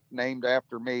 having it named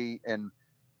after me. And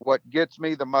what gets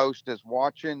me the most is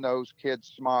watching those kids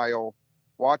smile,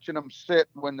 watching them sit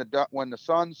when the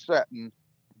sun's setting,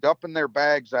 dumping their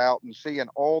bags out and seeing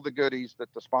all the goodies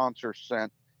that the sponsors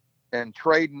sent and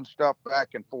trading stuff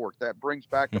back and forth. That brings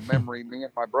back a memory. Me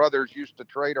and my brothers used to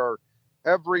trade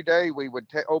every day we would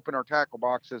open our tackle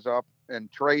boxes up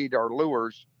and trade our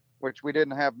lures, which we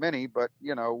didn't have many, but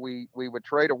we would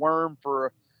trade a worm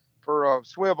for a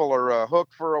swivel or a hook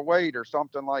for a weight or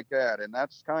something like that. And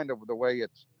that's kind of the way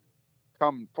it's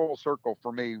come full circle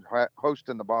for me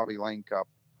hosting the Bobby Lane Cup.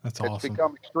 That's awesome. It's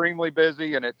become extremely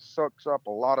busy and it sucks up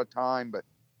a lot of time, but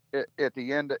at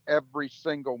the end, every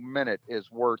single minute is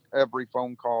worth every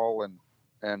phone call.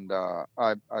 And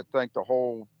I thank the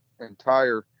whole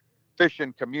entire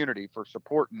fishing community for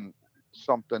supporting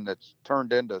something that's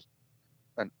turned into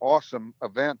an awesome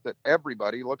event that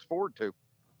everybody looks forward to.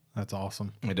 That's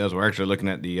awesome. It does. We're actually looking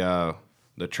at the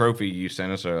trophy you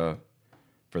sent us for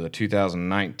the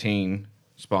 2019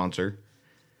 sponsor.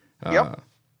 Yep.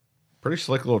 Pretty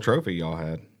slick little trophy y'all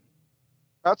had.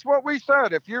 That's what we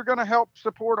said. If you're going to help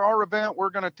support our event, we're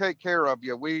going to take care of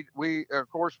you. We of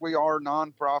course we are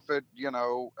nonprofit,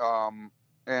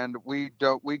 and we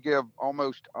give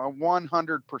almost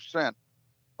 100%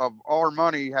 of our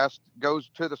money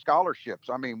goes to the scholarships.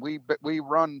 I mean, we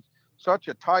run such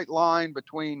a tight line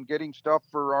between getting stuff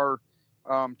for our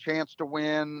chance to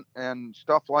win and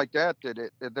stuff like that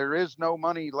there is no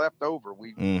money left over.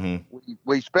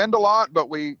 We spend a lot, but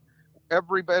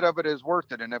every bit of it is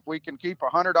worth it. And if we can keep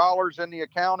 $100 in the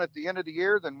account at the end of the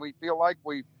year, then we feel like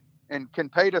and can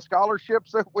pay the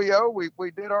scholarships that we owe.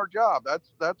 We did our job.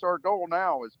 That's our goal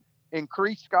now, is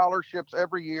increase scholarships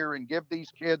every year and give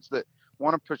these kids that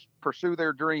want to pursue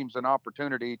their dreams an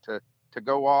opportunity to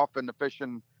go off in the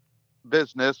fishing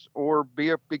business or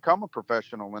become a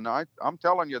professional. And I'm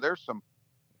telling you, there's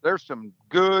some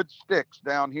good sticks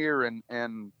down here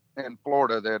in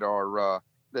Florida that are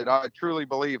that I truly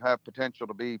believe have potential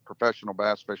to be professional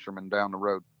bass fishermen down the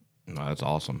road. No, that's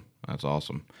awesome. That's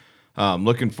awesome.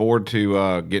 Looking forward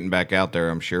to getting back out there.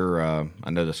 I'm sure. I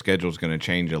know the schedule's going to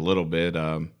change a little bit,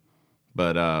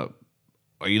 but are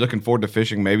you looking forward to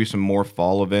fishing maybe some more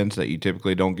fall events that you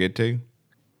typically don't get to?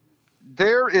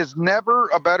 There is never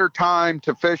a better time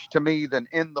to fish to me than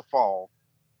in the fall.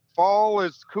 Fall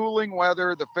is cooling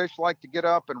weather. The fish like to get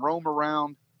up and roam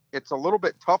around. It's a little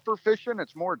bit tougher fishing.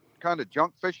 It's more kind of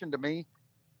junk fishing to me.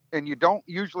 And you don't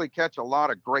usually catch a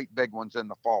lot of great big ones in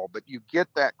the fall, but you get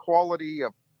that quality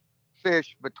of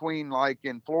fish between, like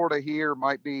in Florida here,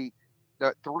 might be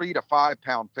the 3 to 5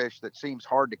 pound fish that seems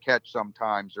hard to catch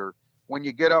sometimes. Or when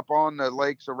you get up on the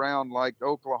lakes around like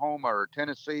Oklahoma or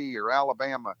Tennessee or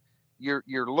Alabama, you're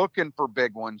looking for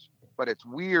big ones. But it's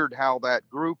weird how that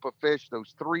group of fish,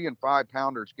 those 3 and 5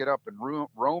 pounders, get up and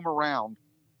roam around.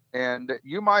 And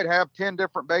you might have 10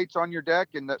 different baits on your deck,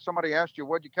 and that somebody asked you,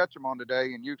 what'd you catch them on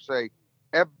today? And you say,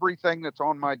 everything that's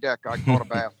on my deck, I caught a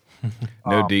bass.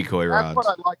 No decoy rods. That's what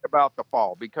I like about the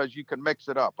fall, because you can mix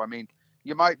it up. I mean,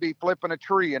 you might be flipping a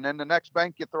tree, and then the next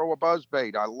bank you throw a buzz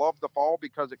bait. I love the fall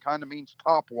because it kind of means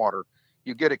top water.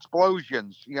 You get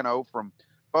explosions, from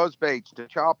buzz baits to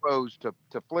choppos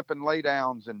to flipping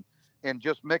laydowns and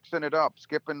just mixing it up,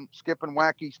 skipping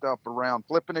wacky stuff around,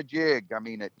 flipping a jig. I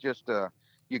mean, it just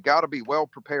you got to be well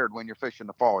prepared when you're fishing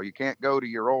the fall. You can't go to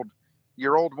your old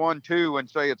 1-2 and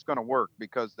say it's going to work,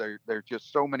 because there's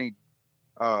just so many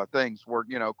things where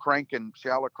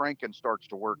shallow cranking starts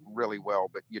to work really well,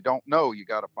 but you don't know. You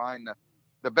got to find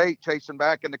the bait chasing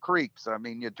back in the creeks. I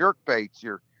mean, your jerk baits,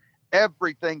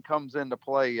 everything comes into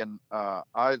play, and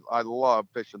I love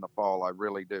fishing the fall. I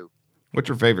really do. What's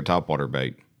your favorite topwater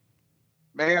bait?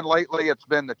 Man, lately it's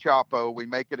been the Chapo. We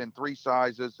make it in 3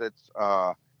 sizes.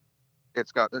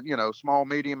 It's got, small,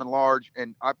 medium, and large.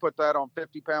 And I put that on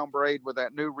 50-pound braid with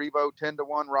that new Revo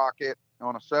 10-to-1 rocket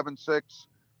on a 7.6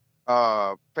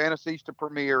 Fantasista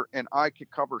Premier, and I could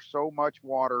cover so much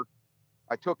water.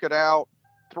 I took it out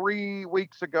 3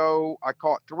 weeks ago. I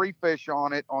caught 3 fish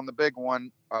on it on the big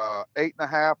one,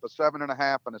 8.5, a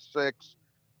 7.5, and a 6.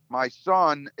 My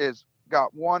son is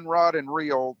got one rod and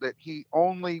reel that he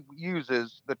only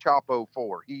uses the Chapo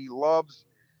for. He loves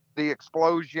the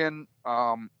explosion.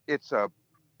 It's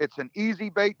an easy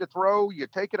bait to throw. You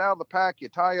take it out of the pack, you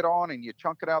tie it on, and you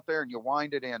chunk it out there and you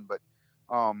wind it in. But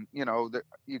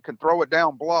you can throw it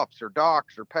down bluffs or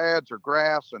docks or pads or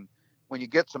grass, and when you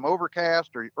get some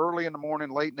overcast or early in the morning,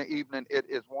 late in the evening, it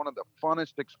is one of the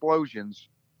funnest explosions.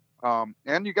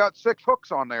 And you got 6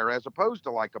 hooks on there as opposed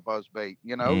to like a buzz bait.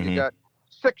 You got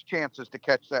 6 chances to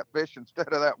catch that fish instead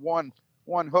of that one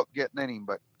hook getting in him.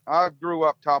 But I grew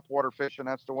up topwater fishing.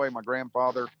 That's the way my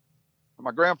grandfather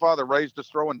raised us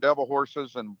throwing devil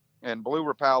horses and blue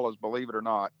rapalas, believe it or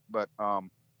not. But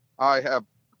I have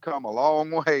come a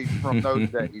long way from those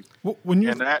days.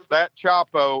 And that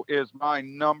Chapo is my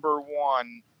number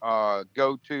 1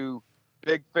 go-to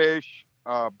big fish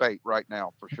bait right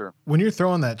now, for sure. When you're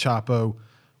throwing that Chapo,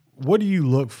 what do you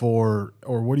look for,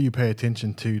 or what do you pay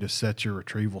attention to set your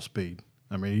retrieval speed?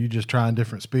 I mean, are you just trying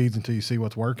different speeds until you see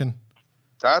what's working?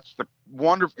 That's the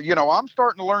wonderful, I'm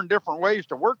starting to learn different ways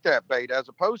to work that bait as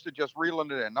opposed to just reeling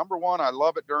it in. Number 1, I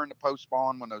love it during the post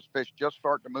spawn when those fish just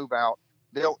start to move out.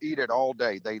 They'll eat it all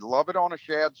day. They love it on a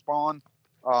shad spawn.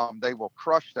 They will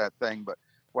crush that thing. But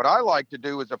what I like to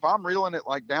do is if I'm reeling it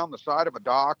like down the side of a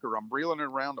dock, or I'm reeling it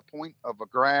around the point of a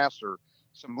grass, or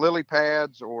some lily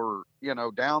pads or,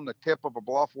 down the tip of a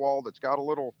bluff wall that's got a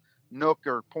little nook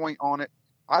or point on it,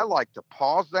 I like to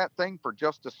pause that thing for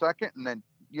just a second. And then,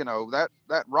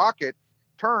 that rocket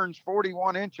turns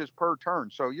 41 inches per turn.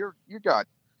 So you got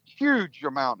huge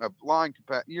amount of line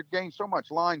capacity. You gain so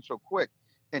much line so quick.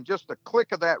 And just the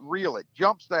click of that reel, it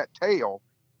jumps that tail.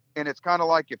 And it's kind of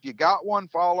like if you got one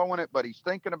following it, but he's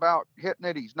thinking about hitting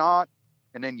it, he's not.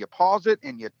 And then you pause it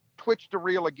and you twitch the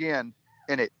reel again,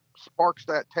 and it sparks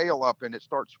that tail up and it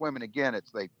starts swimming again.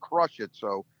 They crush it.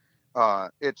 So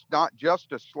it's not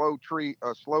just a slow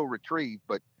retrieve,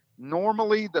 but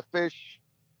normally the fish,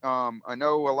 I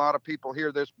know a lot of people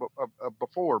hear this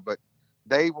before, but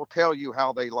they will tell you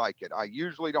how they like it. I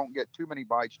usually don't get too many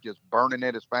bites just burning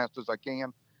it as fast as I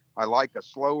can. I like a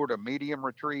slower to medium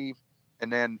retrieve.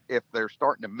 And then if they're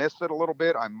starting to miss it a little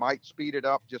bit, I might speed it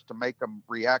up just to make them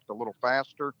react a little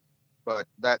faster. But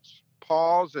that's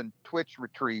pause and twitch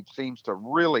retrieve seems to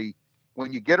really,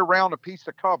 when you get around a piece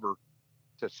of cover,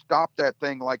 to stop that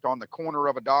thing like on the corner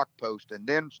of a dock post and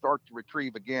then start to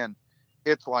retrieve again,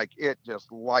 it's like it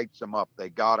just lights them up. They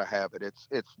got to have it.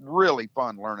 It's really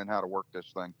fun learning how to work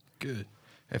this thing. Good.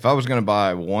 If I was going to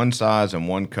buy one size and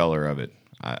one color of it,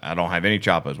 I don't have any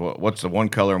Chappos. What's the one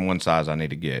color and one size I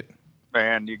need to get?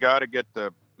 Man, you got to get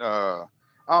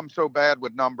I'm so bad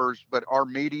with numbers, but our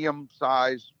medium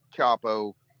size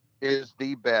Chappo is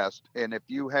the best. And if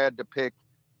you had to pick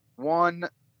one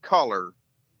color,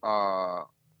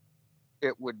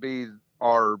 it would be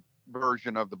our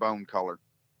version of the bone color.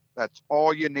 That's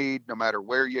all you need, no matter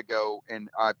where you go. And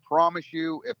I promise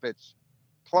you, if it's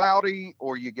cloudy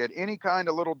or you get any kind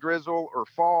of little drizzle or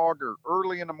fog or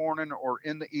early in the morning or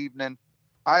in the evening,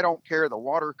 I don't care the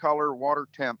watercolor, water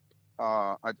temp.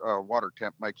 Water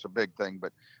temp makes a big thing,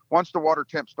 but once the water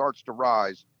temp starts to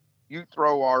rise, you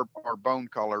throw our bone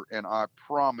color, and I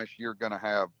promise you're going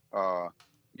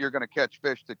to catch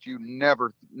fish that you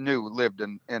never knew lived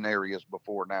in areas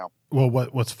before now. Well,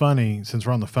 what's funny, since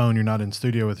we're on the phone, you're not in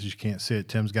studio with us, you can't see it.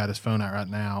 Tim's got his phone out right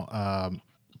now,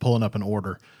 pulling up an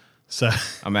order. So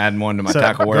I'm adding one to my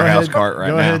tackle warehouse cart right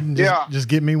now. Go ahead and just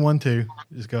get me one too.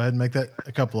 Just go ahead and make that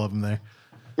a couple of them there.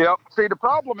 Yep. See, the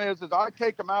problem is I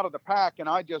take them out of the pack and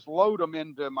I just load them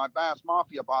into my Bass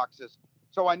Mafia boxes.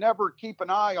 So I never keep an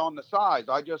eye on the size.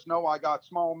 I just know I got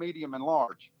small, medium, and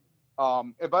large.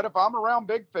 But if I'm around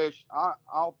big fish,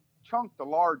 I'll chunk the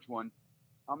large one.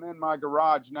 I'm in my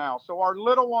garage now. So our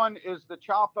little one is the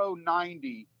Chappo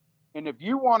 90. And if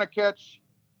you want to catch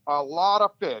a lot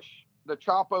of fish, the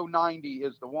Chappo 90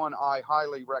 is the one I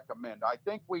highly recommend. I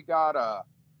think we got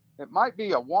it might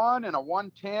be a 1 and a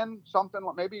 110, something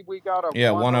like, maybe we got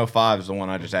a 105 is the one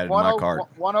I just added to my cart.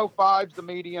 105 is the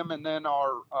medium, and then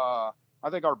our I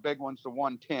think our big one's the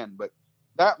 110. But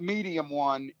that medium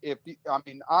one,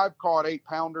 I've caught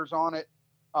 8-pounders on it.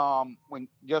 When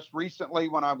just recently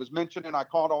when I was mentioning I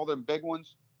caught all them big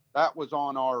ones, that was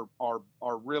on our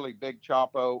really big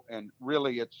Chappo, and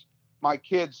really it's my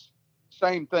kids.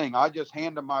 Same thing. I just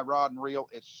hand them my rod and reel.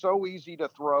 It's so easy to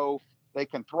throw. They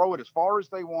can throw it as far as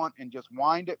they want and just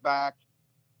wind it back.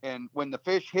 And when the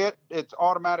fish hit, it's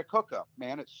automatic hookup,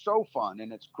 man. It's so fun,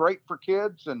 and it's great for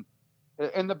kids. And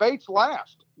the baits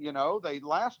last, they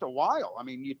last a while. I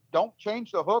mean, you don't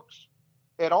change the hooks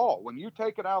at all. When you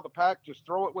take it out of the pack, just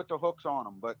throw it with the hooks on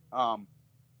them. But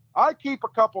I keep a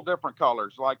couple different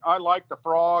colors. Like I like the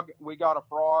frog. We got a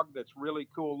frog that's really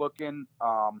cool looking.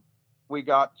 We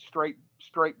got straight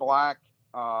black.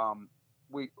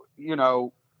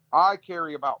 I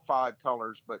carry about 5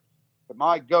 colors, but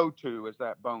my go-to is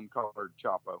that bone-colored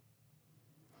Chappo.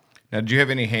 Now, do you have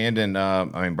any hand in?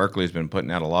 Berkeley's been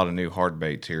putting out a lot of new hard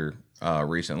baits here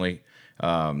recently.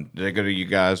 Do they go to you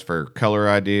guys for color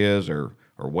ideas or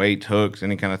weight, hooks,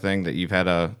 any kind of thing that you've had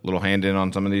a little hand in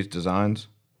on some of these designs?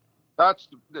 A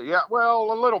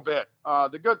little bit.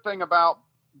 The good thing about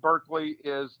Berkeley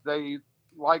is they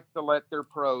like to let their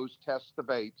pros test the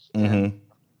baits. Mm-hmm. And,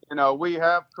 we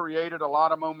have created a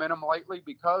lot of momentum lately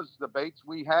because the baits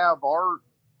we have are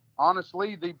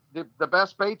honestly the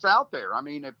best baits out there. I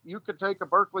mean, if you could take a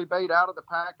Berkeley bait out of the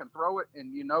pack and throw it,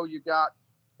 and you got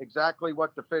exactly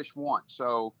what the fish want.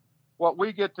 So what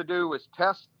we get to do is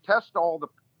test all the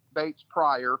baits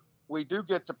prior. We do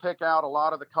get to pick out a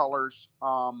lot of the colors.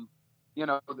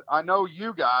 I know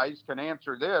you guys can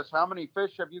answer this. How many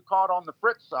fish have you caught on the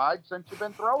Fritz side since you've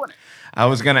been throwing it? I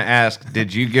was going to ask,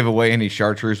 did you give away any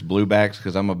chartreuse bluebacks?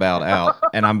 Because I'm about out,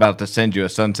 and I'm about to send you a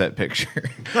sunset picture.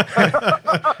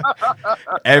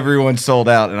 Everyone's sold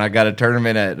out, and I got a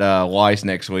tournament at Weiss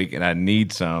next week, and I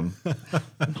need some.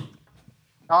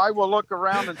 I will look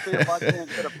around and see if I can't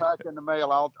get a pack in the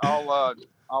mail.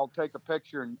 I'll take a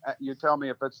picture and you tell me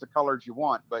if it's the colors you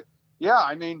want. But yeah,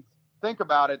 I mean, think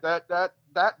about it. That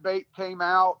bait came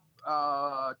out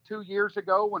 2 years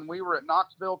ago when we were at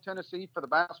Knoxville, Tennessee for the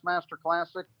Bassmaster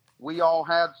Classic. We all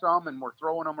had some and we're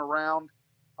throwing them around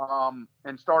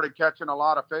and started catching a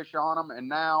lot of fish on them. And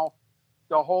now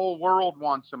the whole world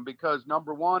wants them because,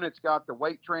 number one, it's got the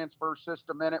weight transfer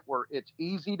system in it where it's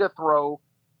easy to throw.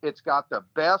 It's got the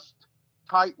best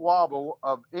tight wobble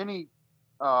of any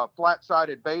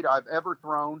flat-sided bait I've ever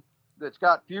thrown. It's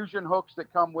got fusion hooks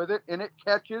that come with it, and it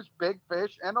catches big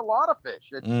fish and a lot of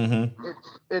fish.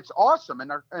 It's awesome,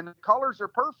 and the colors are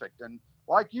perfect. And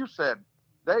like you said,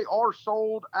 they are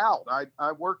sold out.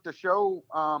 I worked a show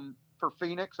for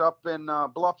Phoenix up in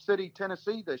Bluff City,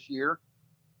 Tennessee this year.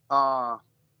 I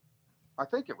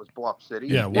think it was Bluff City.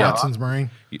 Yeah, Watson's Marine.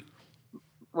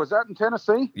 Was that in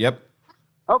Tennessee? Yep.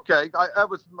 Okay,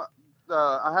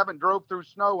 I haven't drove through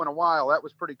snow in a while. That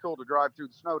was pretty cool to drive through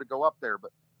the snow to go up there.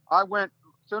 But I went,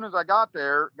 as soon as I got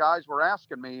there, guys were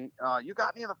asking me, you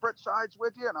got any of the Fritz sides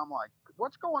with you? And I'm like,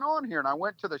 what's going on here? And I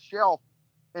went to the shelf,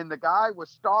 and the guy was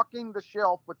stocking the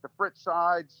shelf with the Fritz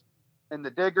sides and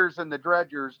the diggers and the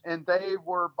dredgers, and they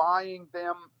were buying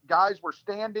them. Guys were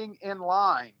standing in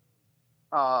line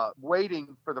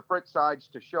waiting for the Fritz sides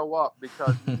to show up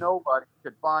because nobody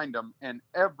could find them, and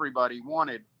everybody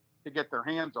wanted to get their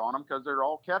hands on them because they're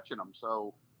all catching them.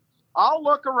 So I'll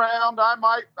look around.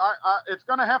 It's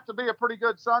going to have to be a pretty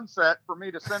good sunset for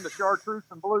me to send a chartreuse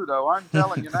and blue, though. I'm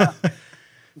telling you now.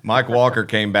 Mike Walker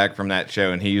came back from that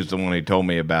show, and he was the one who told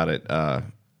me about it,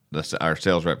 our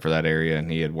sales rep for that area, and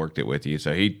he had worked it with you.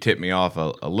 So he tipped me off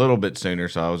a little bit sooner,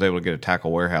 so I was able to get a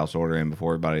tackle warehouse order in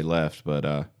before everybody left. But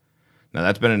now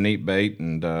that's been a neat bait,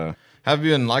 and how have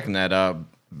you been liking that?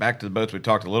 Back to the boats we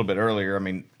talked a little bit earlier. I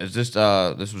mean, is this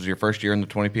was your first year in the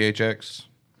 20 PHX?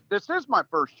 This is my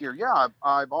first year. Yeah,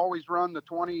 I've always run the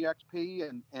 20 XP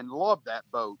and loved that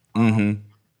boat. Mm-hmm.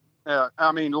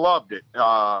 I mean, loved it.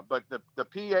 But the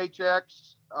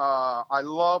PHX, I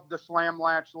love the slam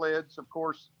latch lids. Of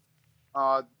course,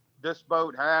 this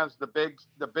boat has the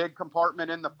big compartment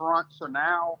in the front, so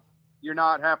now you're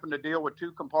not having to deal with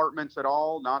two compartments at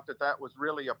all. Not that was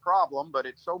really a problem, but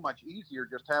it's so much easier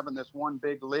just having this one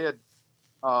big lid.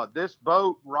 This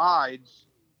boat rides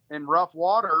in rough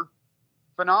water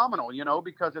phenomenal,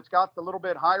 because it's got the little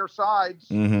bit higher sides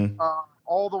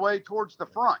all the way towards the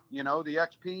front. The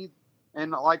XP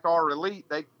and like our Elite,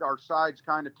 our sides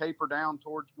kind of taper down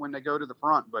towards when they go to the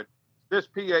front. But this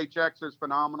PHX is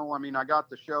phenomenal. I mean, I got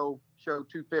the show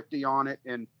 250 on it,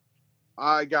 and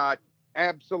I got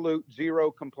absolute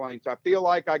zero complaints. I feel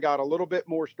like I got a little bit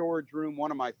more storage room. One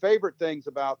of my favorite things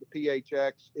about the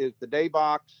PHX is the day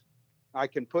box. I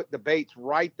can put the baits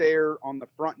right there on the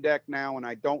front deck now, and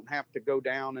I don't have to go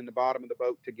down in the bottom of the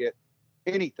boat to get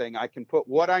anything. I can put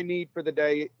what I need for the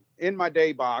day in my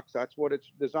day box. That's what it's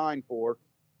designed for.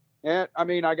 And I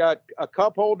mean, I got a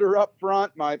cup holder up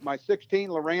front. My 16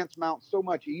 Lowrance mounts so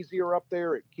much easier up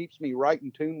there. It keeps me right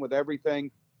in tune with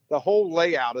everything. The whole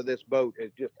layout of this boat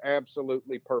is just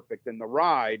absolutely perfect, and the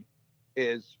ride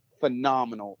is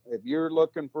phenomenal. If you're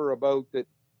looking for a boat that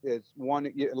is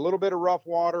a little bit of rough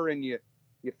water and you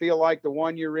feel like the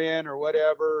one you're in or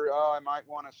whatever, I might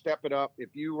want to step it up.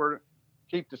 If you were to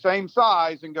keep the same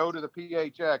size and go to the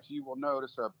PHX, you will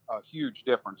notice a huge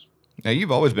difference. Now,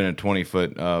 you've always been a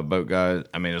 20-foot boat guy.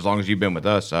 I mean, as long as you've been with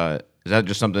us, is that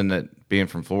just something that, being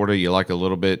from Florida, you like a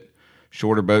little bit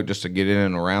shorter boat just to get in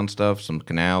and around stuff, some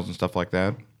canals and stuff like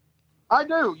that? I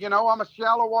do. I'm a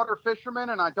shallow water fisherman,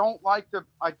 and I don't like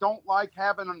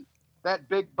having that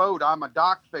big boat. I'm a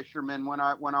dock fisherman when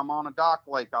I'm on a dock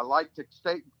lake. I like to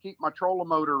keep my trolling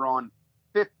motor on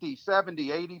 50, 70,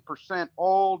 80%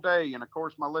 all day. And of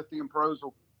course my Lithium Pros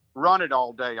will run it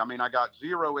all day. I mean, I got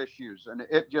zero issues, and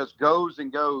it just goes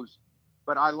and goes.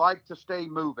 But I like to stay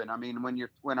moving. I mean,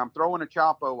 when I'm throwing a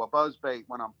Chopo, a buzzbait,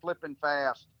 when I'm flipping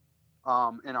fast,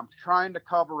 and I'm trying to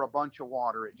cover a bunch of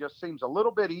water, it just seems a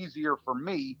little bit easier for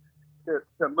me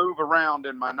to move around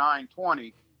in my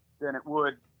 920 than it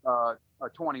would a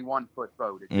 21-foot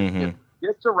boat. It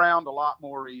gets around a lot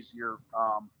more easier,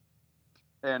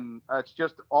 and it's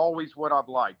just always what I've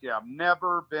liked. Yeah, I've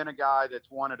never been a guy that's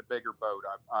wanted a bigger boat.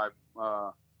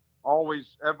 I've always,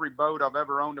 every boat I've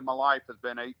ever owned in my life has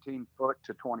been 18 foot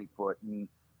to 20 foot, and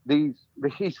these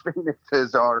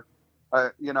Phoenixes are.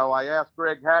 I asked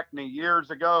Greg Hackney years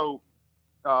ago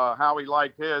how he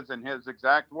liked his, and his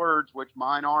exact words, which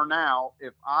mine are now: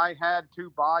 if I had to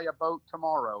buy a boat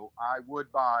tomorrow, I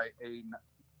would buy a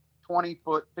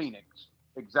 20-foot Phoenix,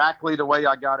 exactly the way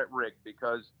I got it rigged,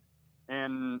 because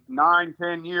in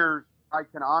 9-10 years, I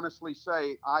can honestly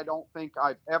say I don't think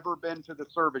I've ever been to the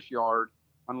service yard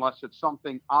unless it's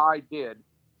something I did.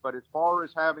 But as far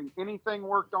as having anything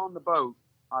worked on the boat,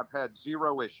 I've had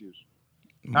zero issues.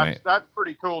 That's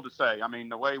pretty cool to say. I mean,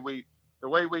 the way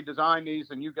we design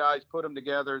these and you guys put them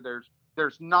together,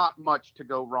 there's not much to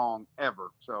go wrong ever.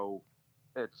 So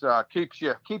it's keeps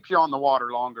you on the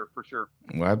water longer for sure.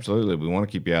 Well, absolutely. We want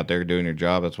to keep you out there doing your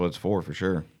job. That's what it's for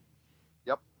sure.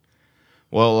 Yep.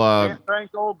 Well, can't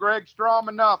thank old Greg Strom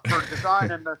enough for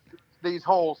designing these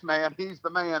holes, man. He's the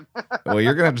man. well,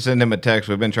 you're going to have to send him a text.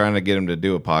 We've been trying to get him to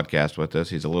do a podcast with us.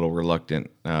 He's a little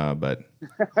reluctant, but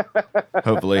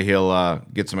hopefully he'll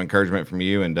get some encouragement from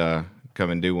you and come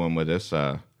and do one with us.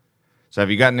 So have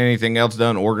you gotten anything else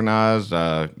done, organized?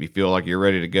 You feel like you're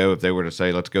ready to go if they were to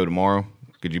say, let's go tomorrow?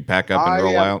 Could you pack up and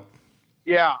roll out?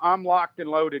 Yeah, I'm locked and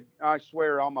loaded. I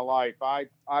swear on my life.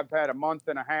 I've had a month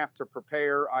and a half to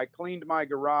prepare. I cleaned my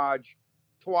garage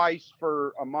twice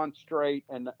for a month straight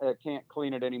and I can't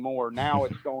clean it anymore. Now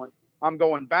I'm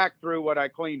going back through what I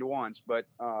cleaned once, but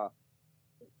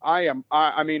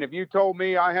I mean, if you told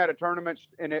me I had a tournament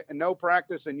and no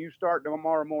practice and you start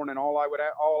tomorrow morning, all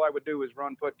I would do is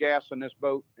put gas in this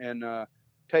boat and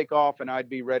take off and I'd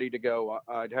be ready to go.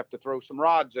 I'd have to throw some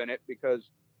rods in it because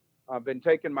I've been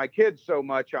taking my kids so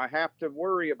much. I have to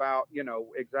worry about,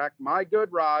 my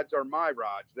good rods are my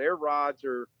rods. Their rods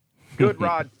are good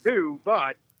rods too,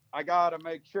 but I got to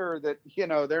make sure that,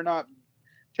 they're not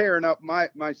tearing up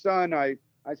my son. I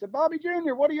said, Bobby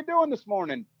Jr., what are you doing this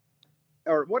morning?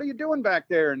 Or what are you doing back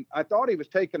there? And I thought he was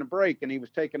taking a break and he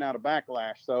was taking out a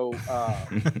backlash. So,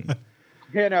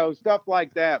 stuff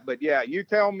like that. But yeah, you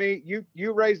tell me,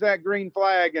 you raise that green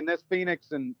flag and this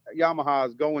Phoenix and Yamaha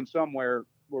is going somewhere,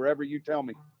 wherever you tell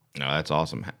me. No, that's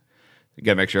awesome. You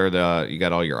got to make sure that you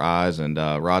got all your eyes and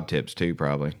rod tips too,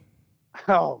 probably.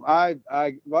 Oh,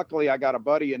 I luckily I got a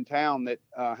buddy in town that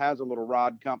has a little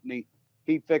rod company.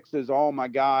 He fixes all my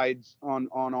guides on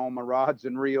all my rods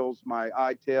and reels, my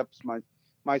eye tips.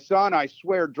 My son, I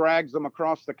swear, drags them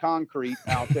across the concrete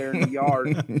out there in the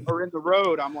yard or in the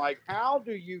road. I'm like, how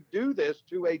do you do this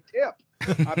to a tip?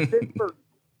 I've been for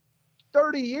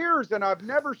 30 years and I've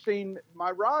never seen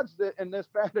my rods in this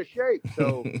bad a shape.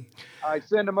 So I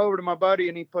send them over to my buddy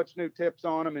and he puts new tips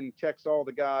on them and checks all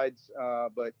the guides.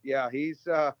 But yeah,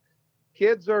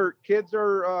 kids are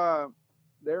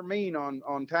they're mean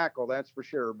on tackle. That's for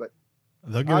sure. But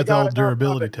they'll give it the old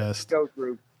durability test. Go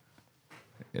through.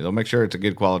 Yeah, they'll make sure it's a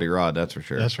good quality rod. That's for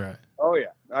sure. That's right. Oh yeah.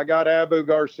 I got Abu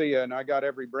Garcia and I got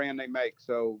every brand they make.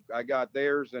 So I got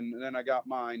theirs and then I got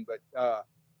mine. But,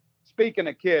 speaking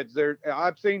of kids,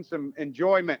 I've seen some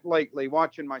enjoyment lately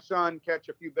watching my son catch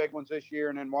a few big ones this year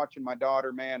and then watching my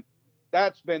daughter, man,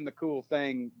 that's been the cool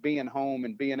thing, being home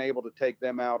and being able to take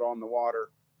them out on the water.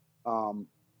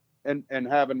 And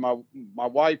having my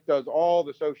wife does all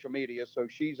the social media. So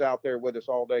she's out there with us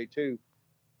all day too,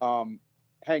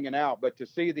 hanging out. But to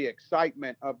see the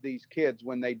excitement of these kids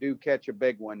when they do catch a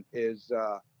big one is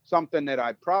something that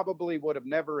I probably would have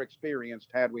never experienced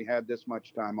had we had this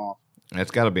much time off.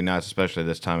 It's got to be nice, especially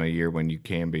this time of year when you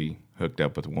can be hooked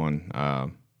up with one.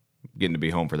 Getting to be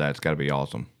home for that, it's got to be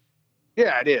awesome.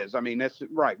 Yeah, it is. I mean, that's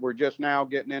right. We're just now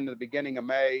getting into the beginning of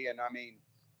May, and I mean,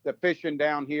 the fishing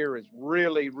down here is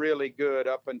really, really good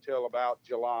up until about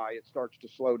July. It starts to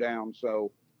slow down.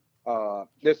 So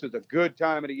this is a good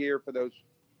time of the year for those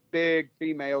big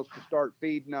females to start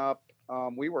feeding up.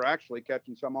 We were actually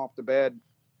catching some off the bed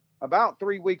about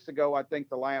 3 weeks ago. I think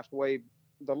the last wave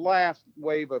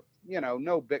of,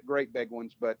 no great big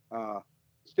ones, but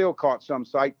still caught some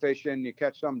sight fishing. You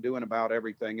catch some doing about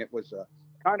everything. It was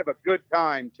kind of a good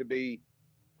time to be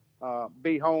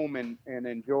home and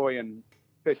enjoying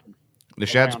fishing. The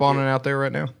shad spawning out there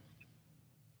right now?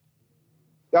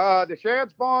 The shad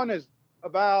spawn is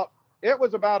it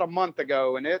was about a month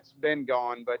ago and it's been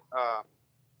gone, but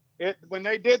when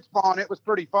they did spawn, it was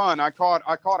pretty fun. I caught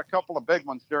a couple of big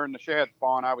ones during the shad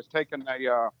spawn. I was taking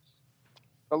a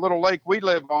little lake we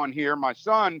live on here. My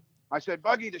son, I said,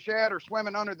 Buggy, the shad are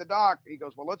swimming under the dock. He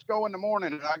goes, well, let's go in the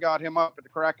morning. And I got him up at the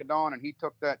crack of dawn and he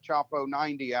took that Chapo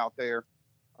 90 out there.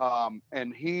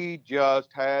 And he just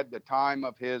had the time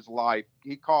of his life.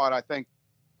 He caught, I think,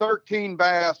 13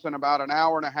 bass in about an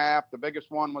hour and a half. The biggest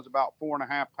one was about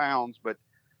 4.5 pounds, but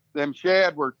them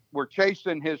shad were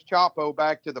chasing his Chapo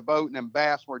back to the boat and them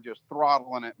bass were just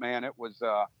throttling it, man. It was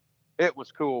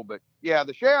cool. But yeah,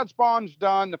 the shad spawn's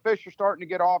done. The fish are starting to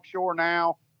get offshore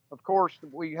now. Of course,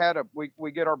 we get our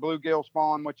bluegill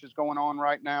spawn, which is going on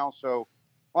right now. So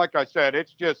like I said,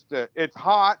 it's just, it's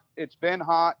hot. It's been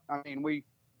hot. I mean, we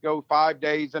go 5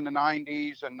 days in the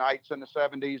 90s and nights in the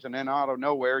 70s. And then out of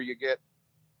nowhere, you get,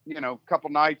 a couple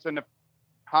nights in the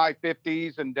high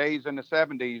 50s and days in the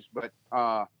 70s. But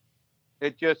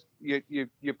It just you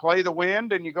play the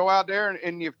wind and you go out there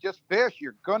and you just fish.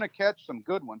 You're gonna catch some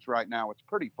good ones right now. It's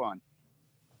pretty fun.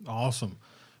 Awesome.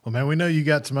 Well, man, we know you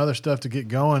got some other stuff to get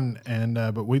going, and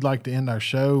but we'd like to end our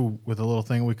show with a little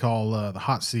thing we call the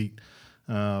hot seat.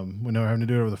 We know we're having to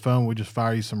do it over the phone. We just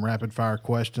fire you some rapid fire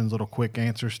questions, little quick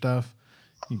answer stuff.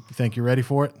 You think you're ready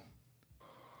for it?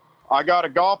 I got a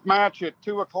golf match at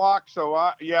 2:00, so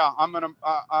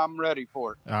I'm ready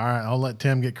for it. All right, I'll let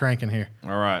Tim get cranking here.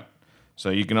 All right. So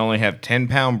you can only have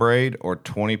 10-pound braid or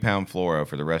 20-pound fluoro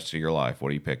for the rest of your life. What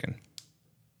are you picking?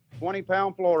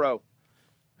 20-pound fluoro.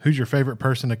 Who's your favorite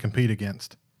person to compete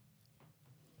against?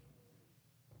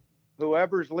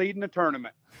 Whoever's leading the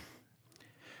tournament.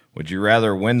 Would you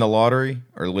rather win the lottery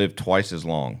or live twice as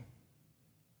long?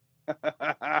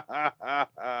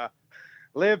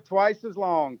 Live twice as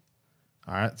long.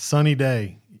 All right, sunny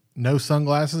day. No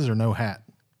sunglasses or no hat?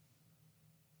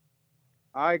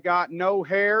 I got no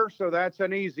hair, so that's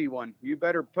an easy one. You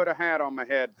better put a hat on my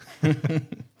head.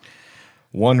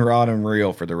 One rod and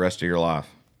reel for the rest of your life.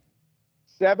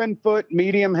 7-foot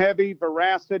medium heavy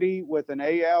Veracity with an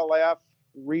ALF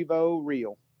Revo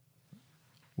reel.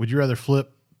 Would you rather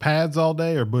flip pads all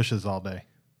day or bushes all day?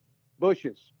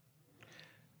 Bushes.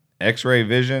 X-ray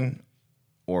vision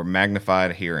or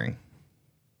magnified hearing?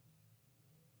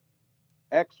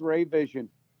 X-ray vision.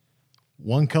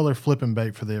 One color flipping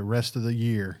bait for the rest of the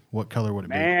year. What color would it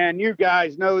Man, you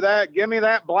guys know that. Give me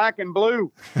that black and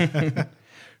blue.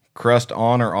 Crust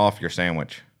on or off your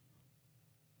sandwich?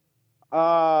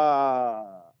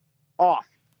 Off.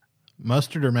 be?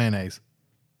 Mustard or mayonnaise?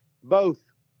 Both.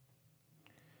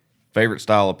 Favorite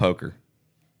style of poker?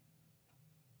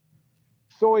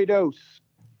 Soy dose.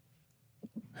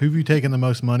 Who have you taken the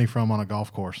most money from on a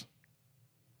golf course?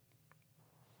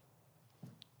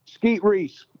 Skeet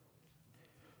Reese.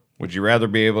 Would you rather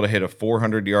be able to hit a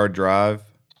 400-yard drive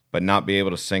but not be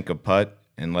able to sink a putt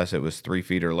unless it was 3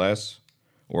 feet or less,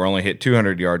 or only hit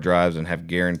 200-yard drives and have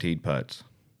guaranteed putts?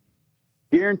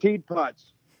 Guaranteed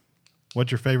putts.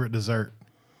 What's your favorite dessert?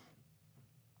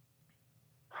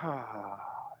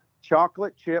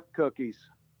 Chocolate chip cookies.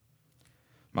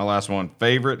 My last one.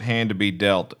 Favorite hand to be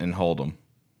dealt in Hold'em?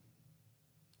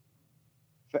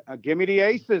 Give me the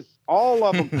aces. All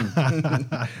of them.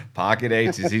 Pocket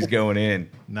aces. He's going in.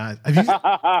 Nice.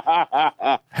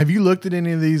 Have you looked at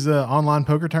any of these online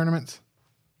poker tournaments?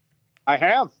 I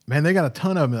have. Man, they got a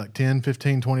ton of them, like $10,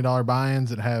 $15, $20 buy-ins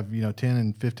that have, 10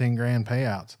 and 15 grand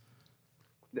payouts.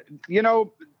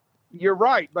 You're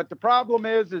right. But the problem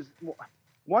is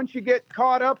once you get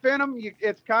caught up in them,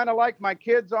 it's kind of like my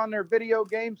kids on their video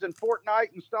games and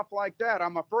Fortnite and stuff like that.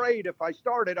 I'm afraid if I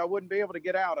started, I wouldn't be able to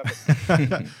get out of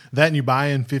it. That and you buy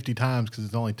in 50 times because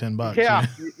it's only $10.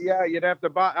 Yeah, you'd have to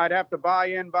buy. I'd have to buy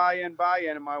in. And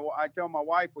I tell my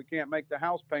wife we can't make the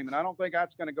house payment. I don't think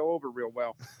that's going to go over real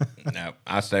well. No,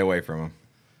 I stay away from them.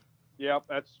 Yep,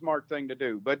 that's a smart thing to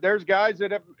do. But there's guys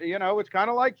that have, it's kind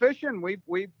of like fishing.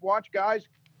 We've watched guys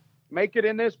make it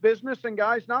in this business and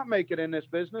guys not make it in this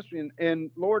business. And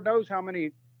Lord knows how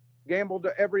many gambled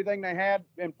everything they had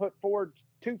and put forward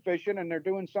to fishing, and they're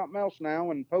doing something else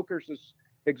now. And poker's the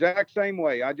exact same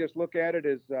way. I just look at it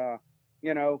as,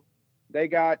 they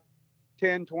got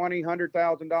 $10, $20,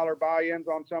 $100,000 buy-ins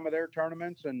on some of their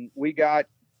tournaments. And we got,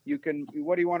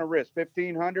 what do you want to risk?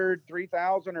 $1,500,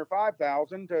 $3,000 or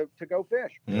 $5,000 to go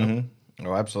fish. Mm-hmm.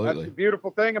 Oh, absolutely. That's the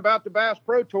beautiful thing about the Bass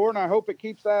Pro Tour, and I hope it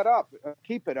keeps that up.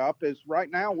 Keep it up. Is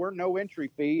right now we're no entry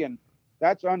fee, and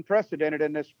that's unprecedented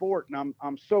in this sport. And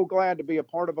I'm so glad to be a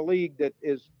part of a league that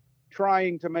is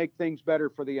trying to make things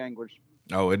better for the anglers.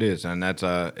 Oh, it is, and that's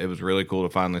it was really cool to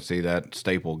finally see that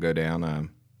staple go down.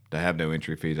 To have no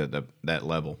entry fees at that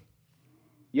level.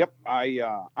 Yep,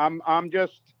 I'm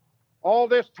just. All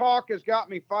this talk has got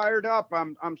me fired up.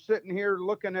 I'm sitting here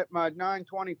looking at my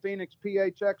 920 Phoenix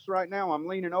PHX right now. I'm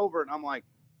leaning over it, and I'm like,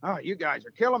 oh, you guys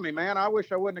are killing me, man. I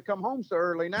wish I wouldn't have come home so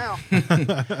early now.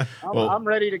 I'm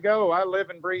ready to go. I live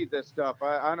and breathe this stuff.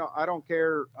 I don't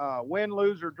care win,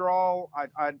 lose, or draw.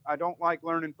 I don't like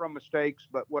learning from mistakes,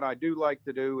 but what I do like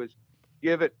to do is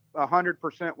give it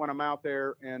 100% when I'm out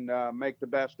there and make the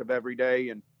best of every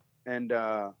day and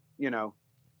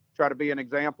try to be an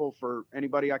example for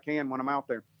anybody I can when I'm out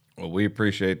there. Well, we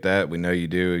appreciate that. We know you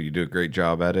do. You do a great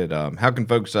job at it. How can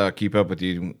folks keep up with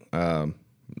you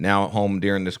now at home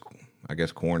during this, I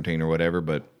guess, quarantine or whatever?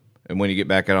 And when you get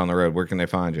back out on the road, where can they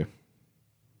find you?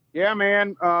 Yeah,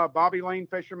 man. Bobby Lane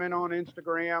Fisherman on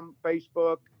Instagram,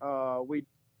 Facebook.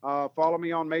 Follow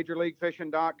me on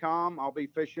MajorLeagueFishing.com. I'll be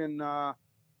fishing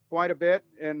quite a bit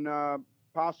and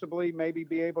possibly maybe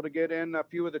be able to get in a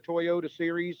few of the Toyota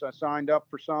series. I signed up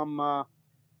for some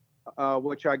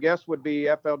which I guess would be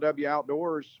FLW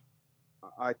Outdoors.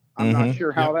 I'm not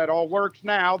sure how that all works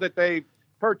now that they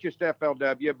purchased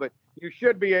FLW, but you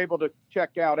should be able to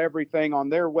check out everything on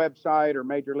their website or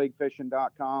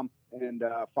majorleaguefishing.com and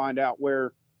find out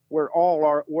where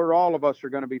all of us are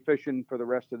going to be fishing for the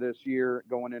rest of this year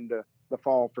going into the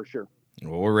fall for sure.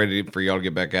 Well, we're ready for y'all to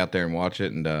get back out there and watch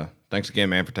it. And thanks again,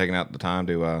 man, for taking out the time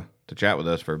to chat with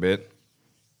us for a bit.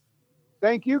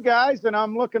 Thank you, guys, and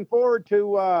I'm looking forward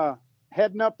to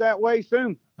heading up that way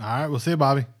soon. All right, we'll see you,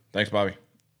 Bobby. Thanks, Bobby.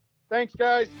 Thanks,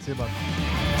 guys. See you, Bobby.